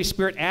is the Holy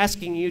Spirit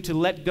asking you to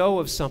let go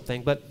of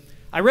something? But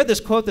I read this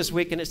quote this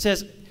week, and it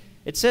says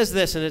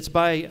this, and it's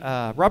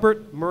by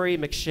Robert Murray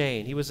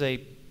McCheyne. He was a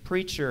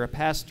preacher, a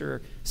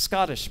pastor,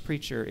 Scottish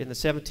preacher in the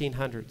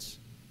 1700s.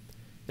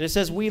 And it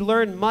says, we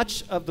learn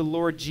much of the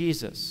Lord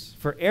Jesus.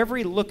 For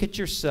every look at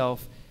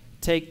yourself,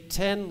 take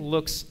 10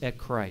 looks at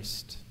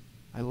Christ.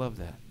 I love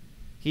that.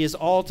 He is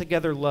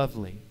altogether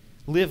lovely.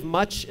 Live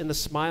much in the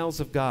smiles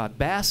of God.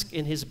 Bask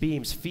in his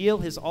beams. Feel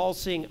his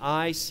all-seeing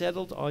eye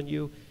settled on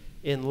you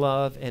in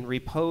love and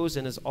repose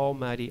in his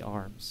almighty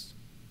arms.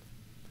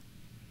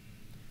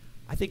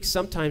 I think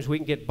sometimes we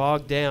can get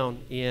bogged down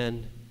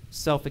in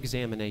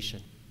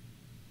self-examination.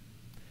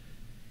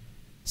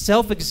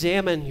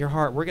 Self-examine your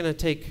heart. We're going to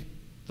take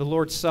the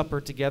Lord's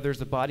Supper together as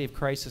the body of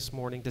Christ this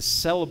morning to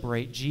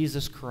celebrate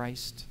Jesus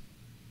Christ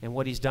and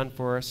what he's done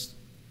for us,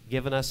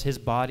 given us his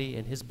body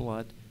and his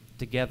blood.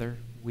 Together,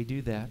 we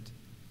do that.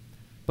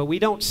 But we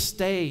don't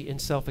stay in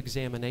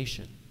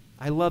self-examination.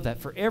 I love that.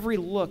 For every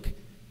look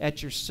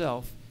at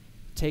yourself,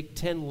 take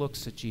 10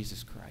 looks at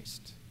Jesus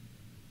Christ.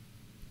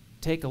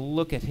 Take a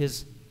look at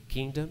his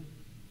kingdom,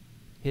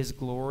 his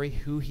glory,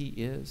 who he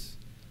is.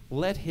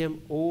 Let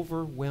him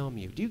overwhelm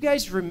you. Do you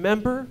guys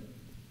remember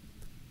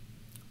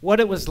what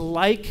it was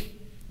like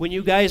when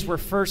you guys were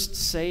first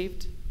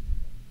saved?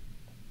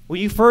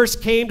 When you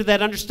first came to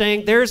that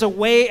understanding, there's a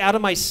way out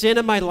of my sin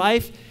in my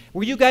life.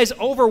 Were you guys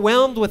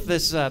overwhelmed with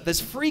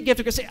this free gift?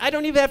 You're going to say, I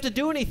don't even have to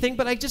do anything,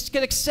 but I just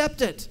can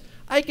accept it.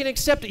 I can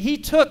accept it. He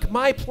took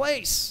my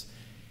place.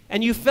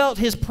 And you felt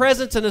his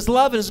presence and his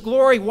love and his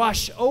glory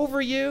wash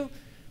over you,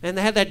 and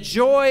had that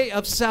joy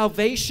of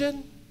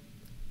salvation.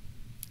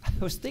 I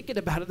was thinking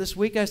about it this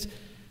week. I was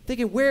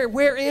thinking,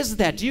 where is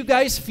that? Do you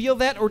guys feel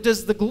that? Or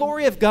does the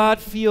glory of God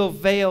feel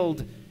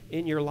veiled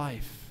in your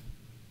life?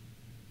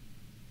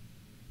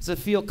 Does it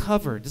feel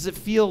covered? Does it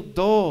feel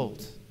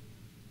dulled?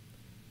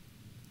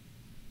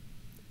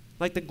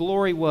 Like the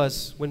glory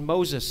was when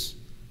Moses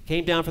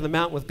came down from the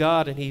mountain with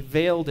God and he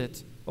veiled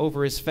it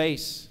over his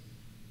face.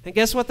 And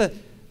guess what? The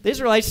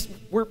Israelites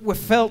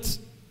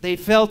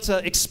felt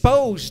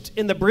exposed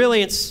in the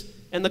brilliance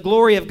and the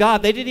glory of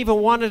God. They didn't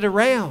even want it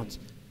around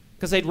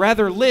because they'd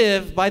rather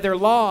live by their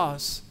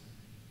laws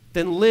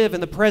than live in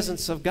the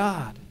presence of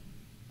God.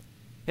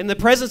 In the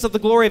presence of the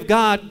glory of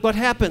God, what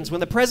happens? When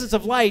the presence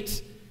of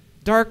light,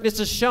 darkness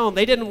is shown.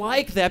 They didn't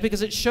like that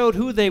because it showed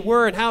who they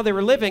were and how they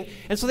were living.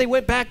 And so they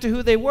went back to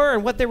who they were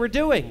and what they were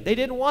doing. They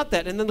didn't want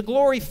that. And then the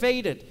glory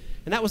faded.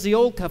 And that was the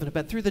old covenant.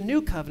 But through the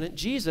new covenant,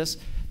 Jesus,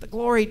 the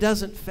glory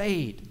doesn't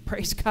fade.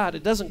 Praise God.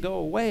 It doesn't go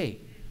away.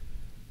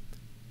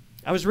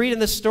 I was reading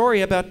this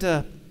story about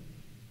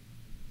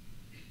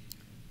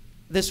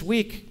this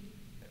week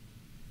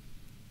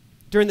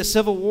during the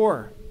Civil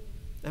War.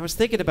 I was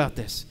thinking about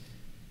this.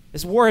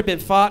 This war had been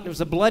fought, and it was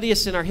the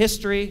bloodiest in our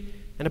history,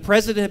 and a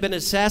president had been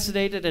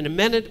assassinated, and an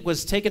amendment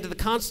was taken to the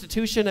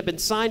Constitution, had been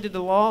signed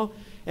into law,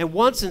 and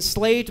once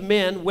enslaved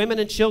men, women,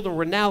 and children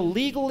were now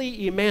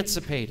legally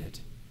emancipated.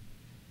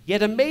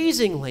 Yet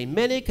amazingly,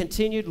 many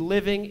continued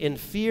living in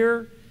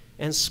fear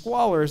and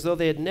squalor as though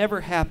they had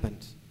never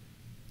happened.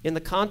 In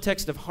the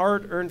context of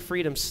hard-earned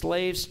freedom,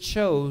 slaves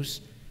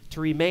chose to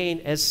remain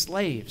as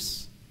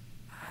slaves.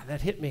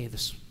 That hit me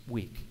this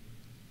week.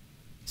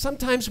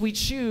 Sometimes we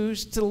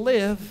choose to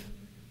live.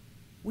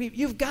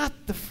 You've got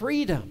the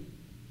freedom.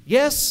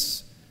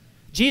 Yes,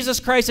 Jesus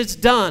Christ, it's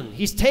done.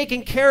 He's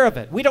taken care of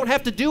it. We don't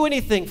have to do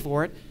anything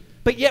for it,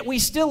 but yet we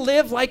still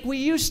live like we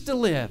used to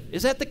live.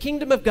 Is that the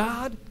kingdom of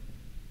God?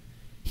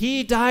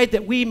 He died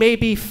that we may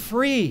be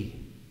free.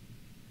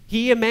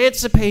 He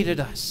emancipated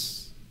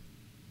us.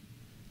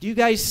 Do you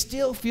guys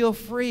still feel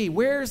free?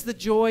 Where's the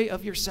joy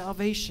of your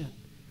salvation?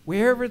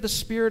 Wherever the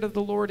Spirit of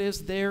the Lord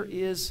is, there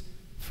is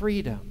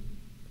freedom.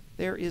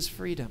 There is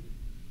freedom.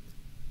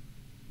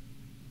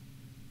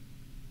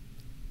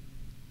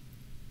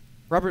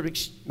 Robert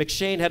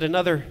McShane had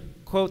another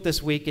quote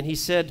this week, and he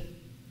said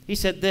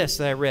this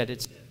that I read.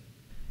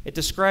 It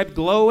described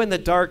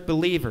glow-in-the-dark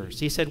believers.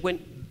 He said,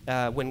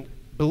 when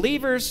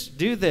believers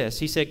do this,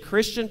 he said,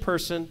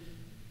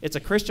 it's a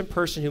Christian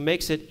person who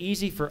makes it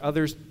easy for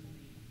others to believe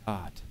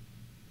God.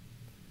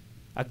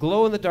 A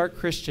glow-in-the-dark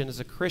Christian is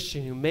a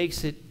Christian who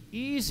makes it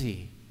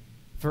easy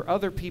for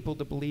other people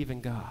to believe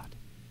in God.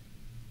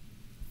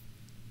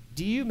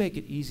 Do you make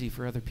it easy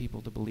for other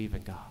people to believe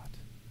in God?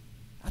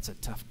 That's a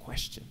tough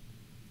question.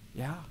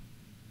 Yeah.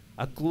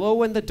 A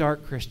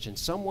glow-in-the-dark Christian,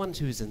 someone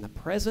who's in the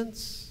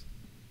presence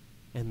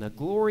and the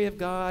glory of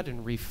God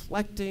and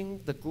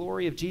reflecting the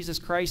glory of Jesus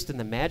Christ and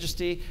the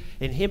majesty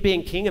and Him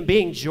being King and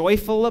being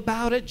joyful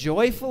about it,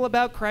 joyful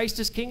about Christ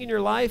as King in your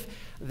life,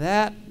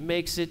 that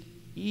makes it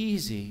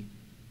easy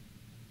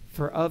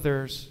for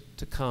others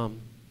to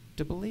come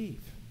to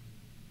believe.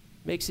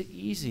 Makes it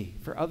easy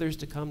for others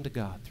to come to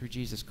God through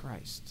Jesus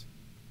Christ.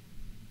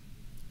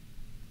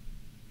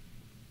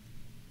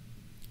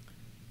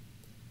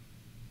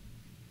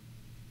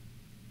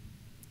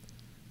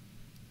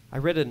 I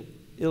read an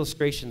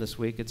illustration this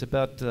week. It's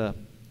about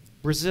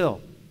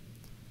Brazil.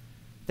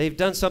 They've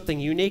done something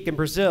unique in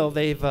Brazil.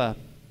 They've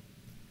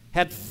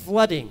had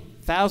flooding,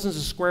 thousands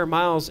of square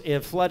miles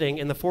of flooding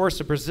in the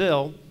forests of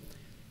Brazil,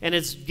 and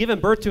it's given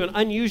birth to an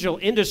unusual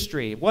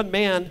industry. One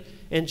man,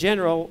 in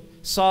general,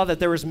 saw that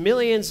there was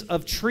millions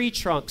of tree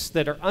trunks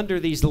that are under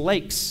these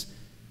lakes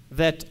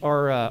that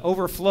are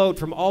overflowed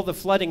from all the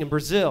flooding in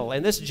Brazil.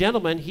 And this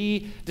gentleman,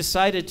 he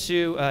decided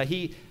to,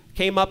 he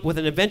came up with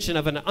an invention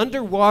of an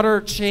underwater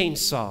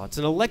chainsaw. It's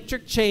an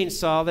electric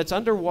chainsaw that's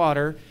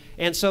underwater.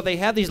 And so they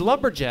have these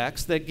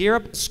lumberjacks that gear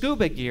up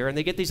scuba gear, and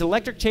they get these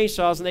electric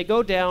chainsaws, and they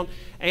go down,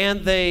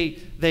 and they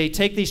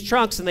take these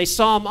trunks, and they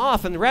saw them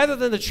off. And rather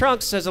than the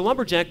trunks, as a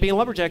lumberjack, being a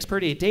lumberjack's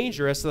pretty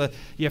dangerous, a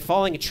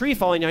tree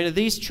falling down,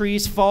 these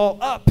trees fall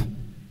up.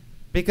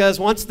 Because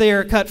once they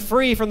are cut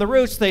free from the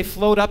roots, they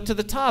float up to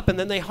the top, and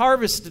then they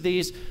harvest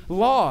these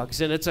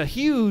logs. And it's a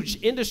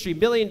huge industry, $1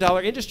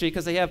 billion industry,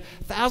 because they have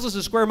thousands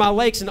of square mile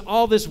lakes and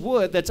all this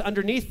wood that's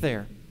underneath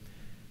there.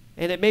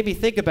 And it made me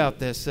think about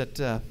this,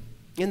 that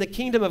in the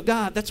kingdom of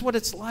God, that's what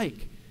it's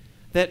like.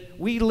 That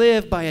we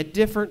live by a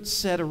different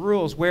set of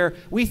rules, where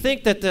we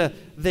think that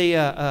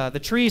the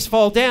trees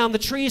fall down, the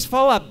trees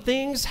fall up.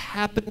 Things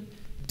happen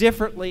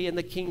differently in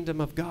the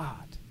kingdom of God.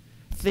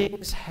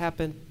 Things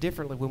happen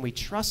differently. When we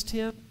trust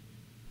Him,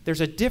 there's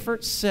a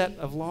different set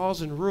of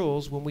laws and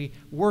rules when we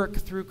work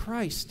through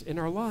Christ in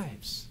our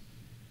lives.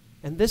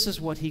 And this is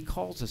what He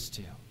calls us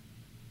to.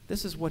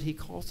 This is what He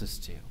calls us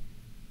to.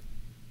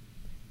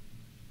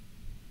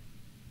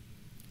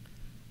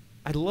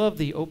 I love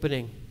the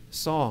opening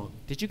song.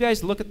 Did you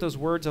guys look at those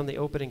words on the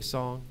opening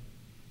song?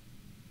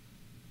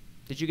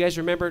 Did you guys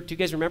remember? Do you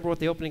guys remember what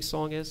the opening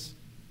song is?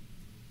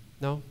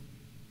 No?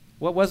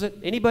 What was it?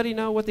 Anybody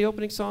know what the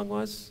opening song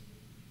was?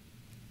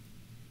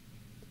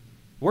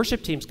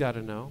 Worship team's got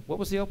to know. What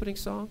was the opening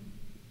song?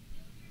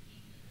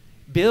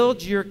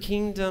 Build your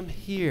kingdom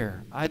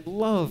here. I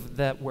love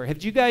that word.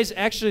 Have you guys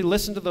actually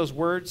listened to those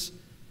words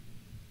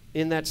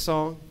in that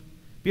song?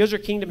 Build your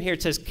kingdom here.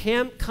 It says,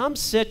 come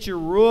set your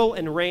rule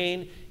and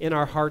reign in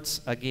our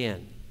hearts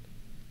again.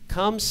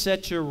 Come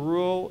set your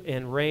rule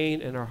and reign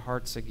in our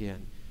hearts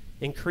again.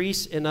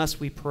 Increase in us,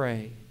 we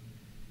pray.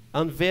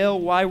 Unveil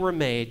why we're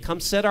made. Come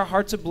set our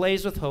hearts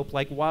ablaze with hope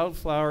like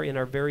wildflower in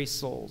our very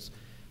souls.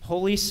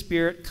 Holy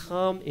Spirit,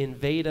 come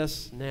invade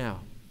us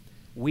now.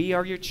 We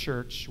are your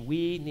church.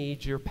 We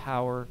need your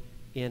power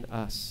in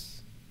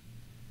us.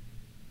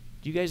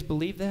 Do you guys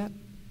believe that?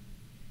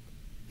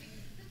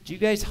 Do you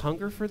guys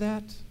hunger for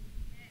that?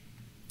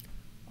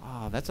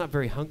 Oh, that's not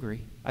very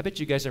hungry. I bet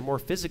you guys are more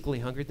physically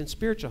hungry than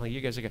spiritual hungry.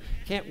 You guys are going,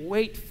 can't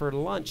wait for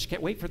lunch.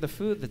 Can't wait for the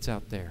food that's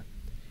out there.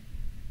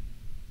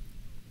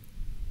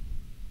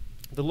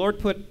 The Lord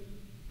put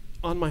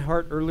on my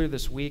heart earlier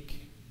this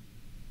week,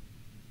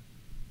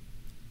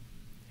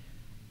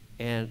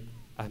 and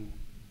I'm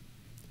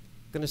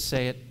going to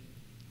say it,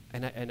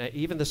 and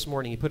even this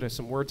morning he put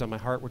some words on my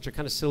heart, which are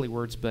kind of silly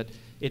words, but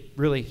it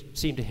really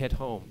seemed to hit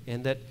home,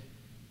 and that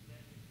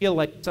I feel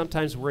like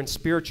sometimes we're in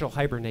spiritual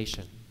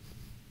hibernation.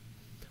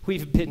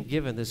 We've been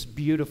given this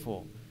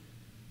beautiful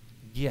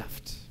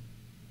gift,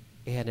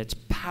 and it's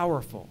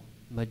powerful,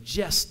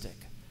 majestic,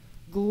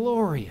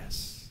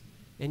 glorious,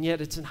 and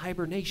yet it's in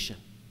hibernation.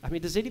 I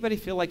mean, does anybody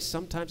feel like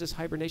sometimes this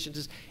hibernation,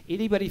 does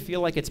anybody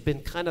feel like it's been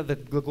kind of the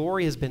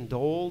glory has been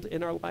dulled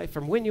in our life?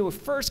 From when you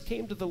first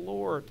came to the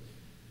Lord,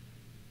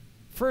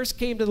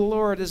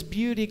 this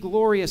beauty,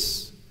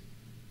 glorious,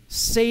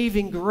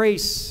 saving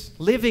grace,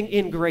 living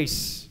in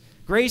grace.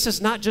 Grace is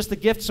not just the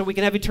gift so we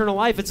can have eternal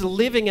life. It's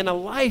living in a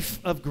life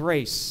of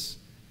grace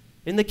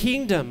in the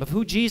kingdom of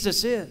who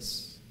Jesus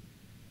is.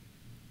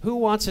 Who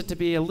wants it to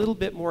be a little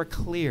bit more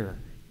clear?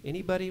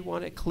 Anybody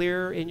want it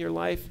clear in your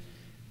life?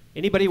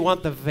 Anybody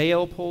want the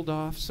veil pulled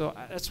off? So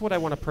that's what I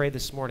want to pray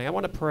this morning. I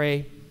want to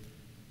pray,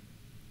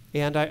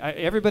 and I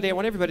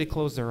want everybody to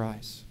close their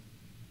eyes.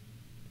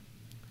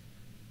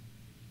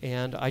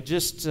 And I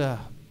just it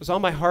was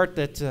on my heart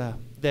that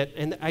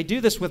and I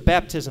do this with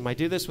baptism. I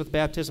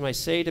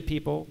say to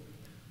people,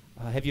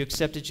 have you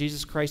accepted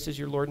Jesus Christ as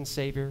your Lord and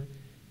Savior?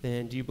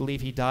 Then do you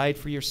believe he died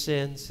for your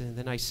sins? And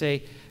then I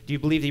say, do you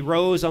believe he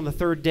rose on the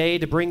third day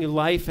to bring you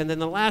life? And then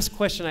the last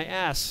question I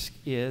ask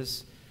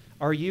is,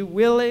 are you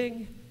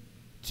willing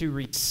to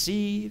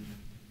receive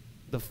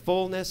the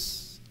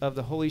fullness of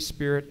the Holy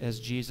Spirit as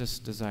Jesus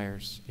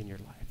desires in your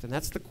life? And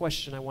that's the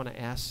question I want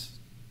to ask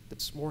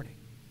this morning.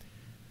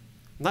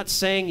 I'm not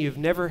saying you've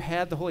never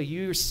had the Holy.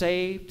 You're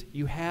saved.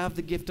 You have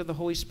the gift of the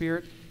Holy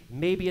Spirit.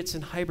 Maybe it's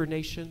in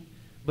hibernation.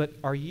 But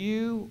are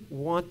you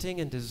wanting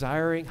and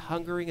desiring,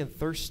 hungering and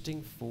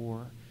thirsting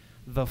for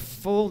the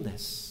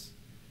fullness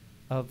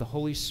of the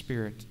Holy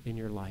Spirit in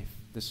your life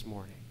this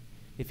morning?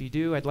 If you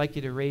do, I'd like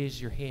you to raise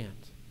your hand.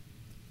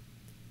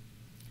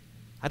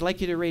 I'd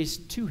like you to raise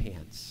two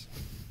hands.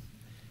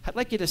 I'd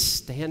like you to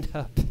stand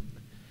up.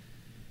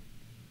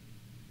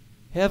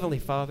 Heavenly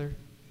Father,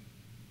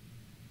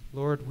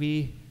 Lord,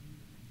 we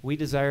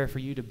desire for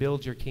you to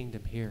build your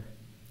kingdom here.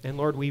 And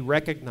Lord, we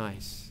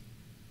recognize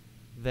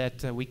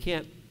that we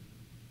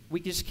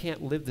just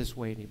can't live this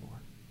way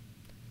anymore.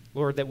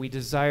 Lord, that we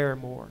desire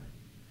more.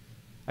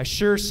 A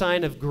sure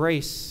sign of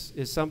grace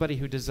is somebody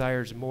who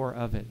desires more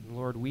of it. And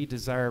Lord, we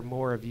desire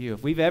more of you.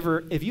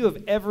 If you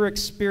have ever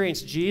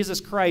experienced Jesus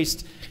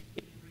Christ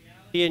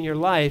in your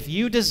life,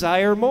 you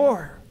desire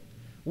more.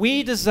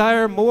 We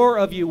desire more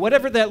of you.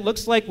 Whatever that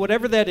looks like,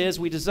 whatever that is,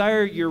 we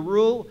desire your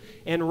rule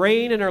and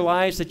reign in our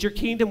lives, that your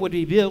kingdom would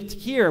be built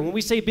here. When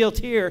we say built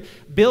here,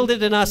 build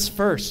it in us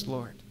first,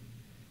 Lord.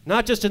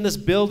 Not just in this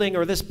building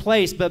or this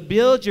place, but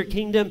build your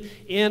kingdom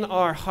in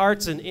our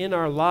hearts and in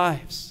our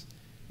lives.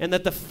 And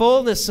that the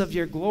fullness of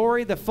your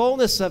glory, the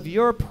fullness of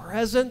your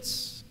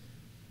presence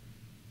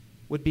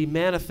would be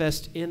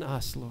manifest in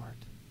us, Lord.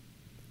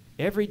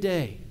 Every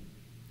day,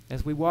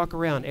 as we walk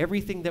around,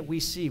 everything that we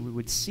see, we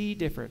would see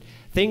different.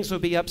 Things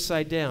would be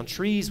upside down.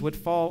 Trees would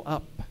fall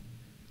up.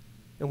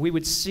 And we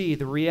would see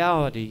the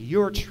reality,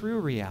 your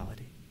true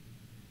reality.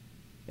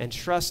 And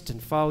trust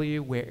and follow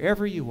you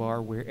wherever you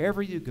are,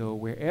 wherever you go,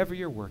 wherever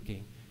you're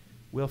working.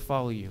 We'll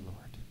follow you,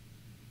 Lord.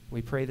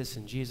 We pray this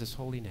in Jesus'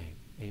 holy name.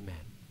 Amen.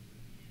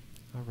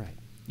 All right.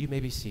 You may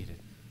be seated.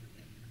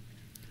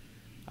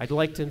 I'd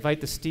like to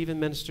invite the Stephen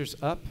ministers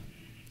up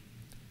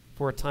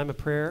for a time of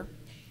prayer.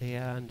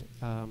 And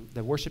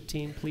the worship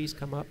team, please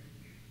come up.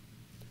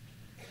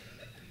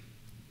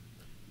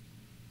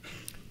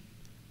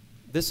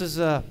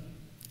 I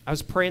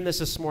was praying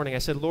this morning. I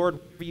said, Lord,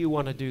 whatever you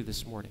want to do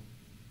this morning,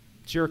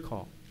 it's your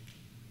call.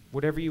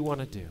 Whatever you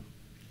want to do.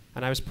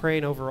 And I was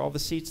praying over all the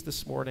seats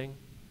this morning.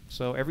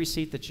 So every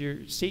seat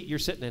you're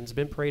sitting in has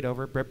been prayed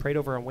over. Prayed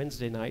over on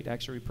Wednesday night.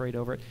 Actually, we prayed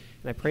over it.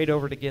 And I prayed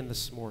over it again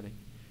this morning.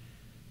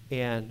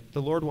 And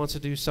the Lord wants to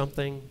do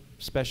something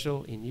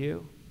special in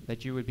you,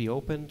 that you would be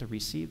open to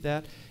receive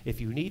that.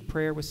 If you need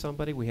prayer with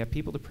somebody, we have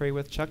people to pray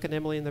with. Chuck and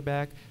Emily in the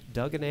back,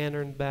 Doug and Anna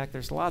in the back.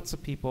 There's lots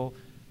of people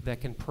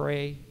that can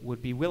pray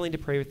would be willing to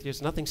pray with you.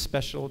 There's nothing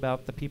special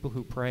about the people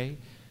who pray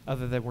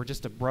other than we're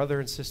just a brother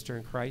and sister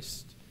in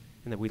Christ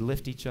and that we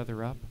lift each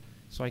other up.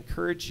 So I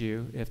encourage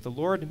you, if the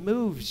Lord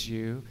moves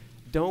you,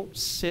 don't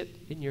sit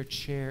in your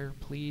chair.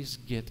 Please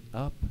get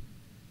up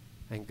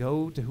and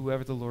go to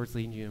whoever the Lord's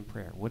leading you in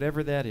prayer.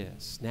 Whatever that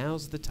is,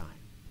 now's the time.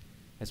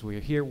 As we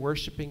are here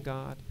worshiping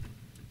God,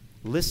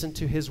 listen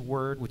to his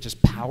word, which is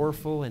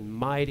powerful and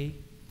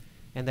mighty,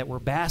 and that we're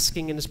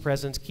basking in his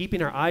presence,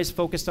 keeping our eyes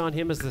focused on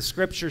him, as the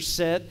scripture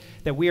said,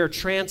 that we are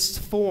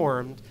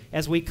transformed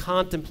as we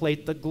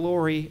contemplate the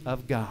glory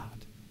of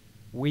God.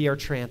 We are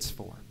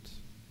transformed.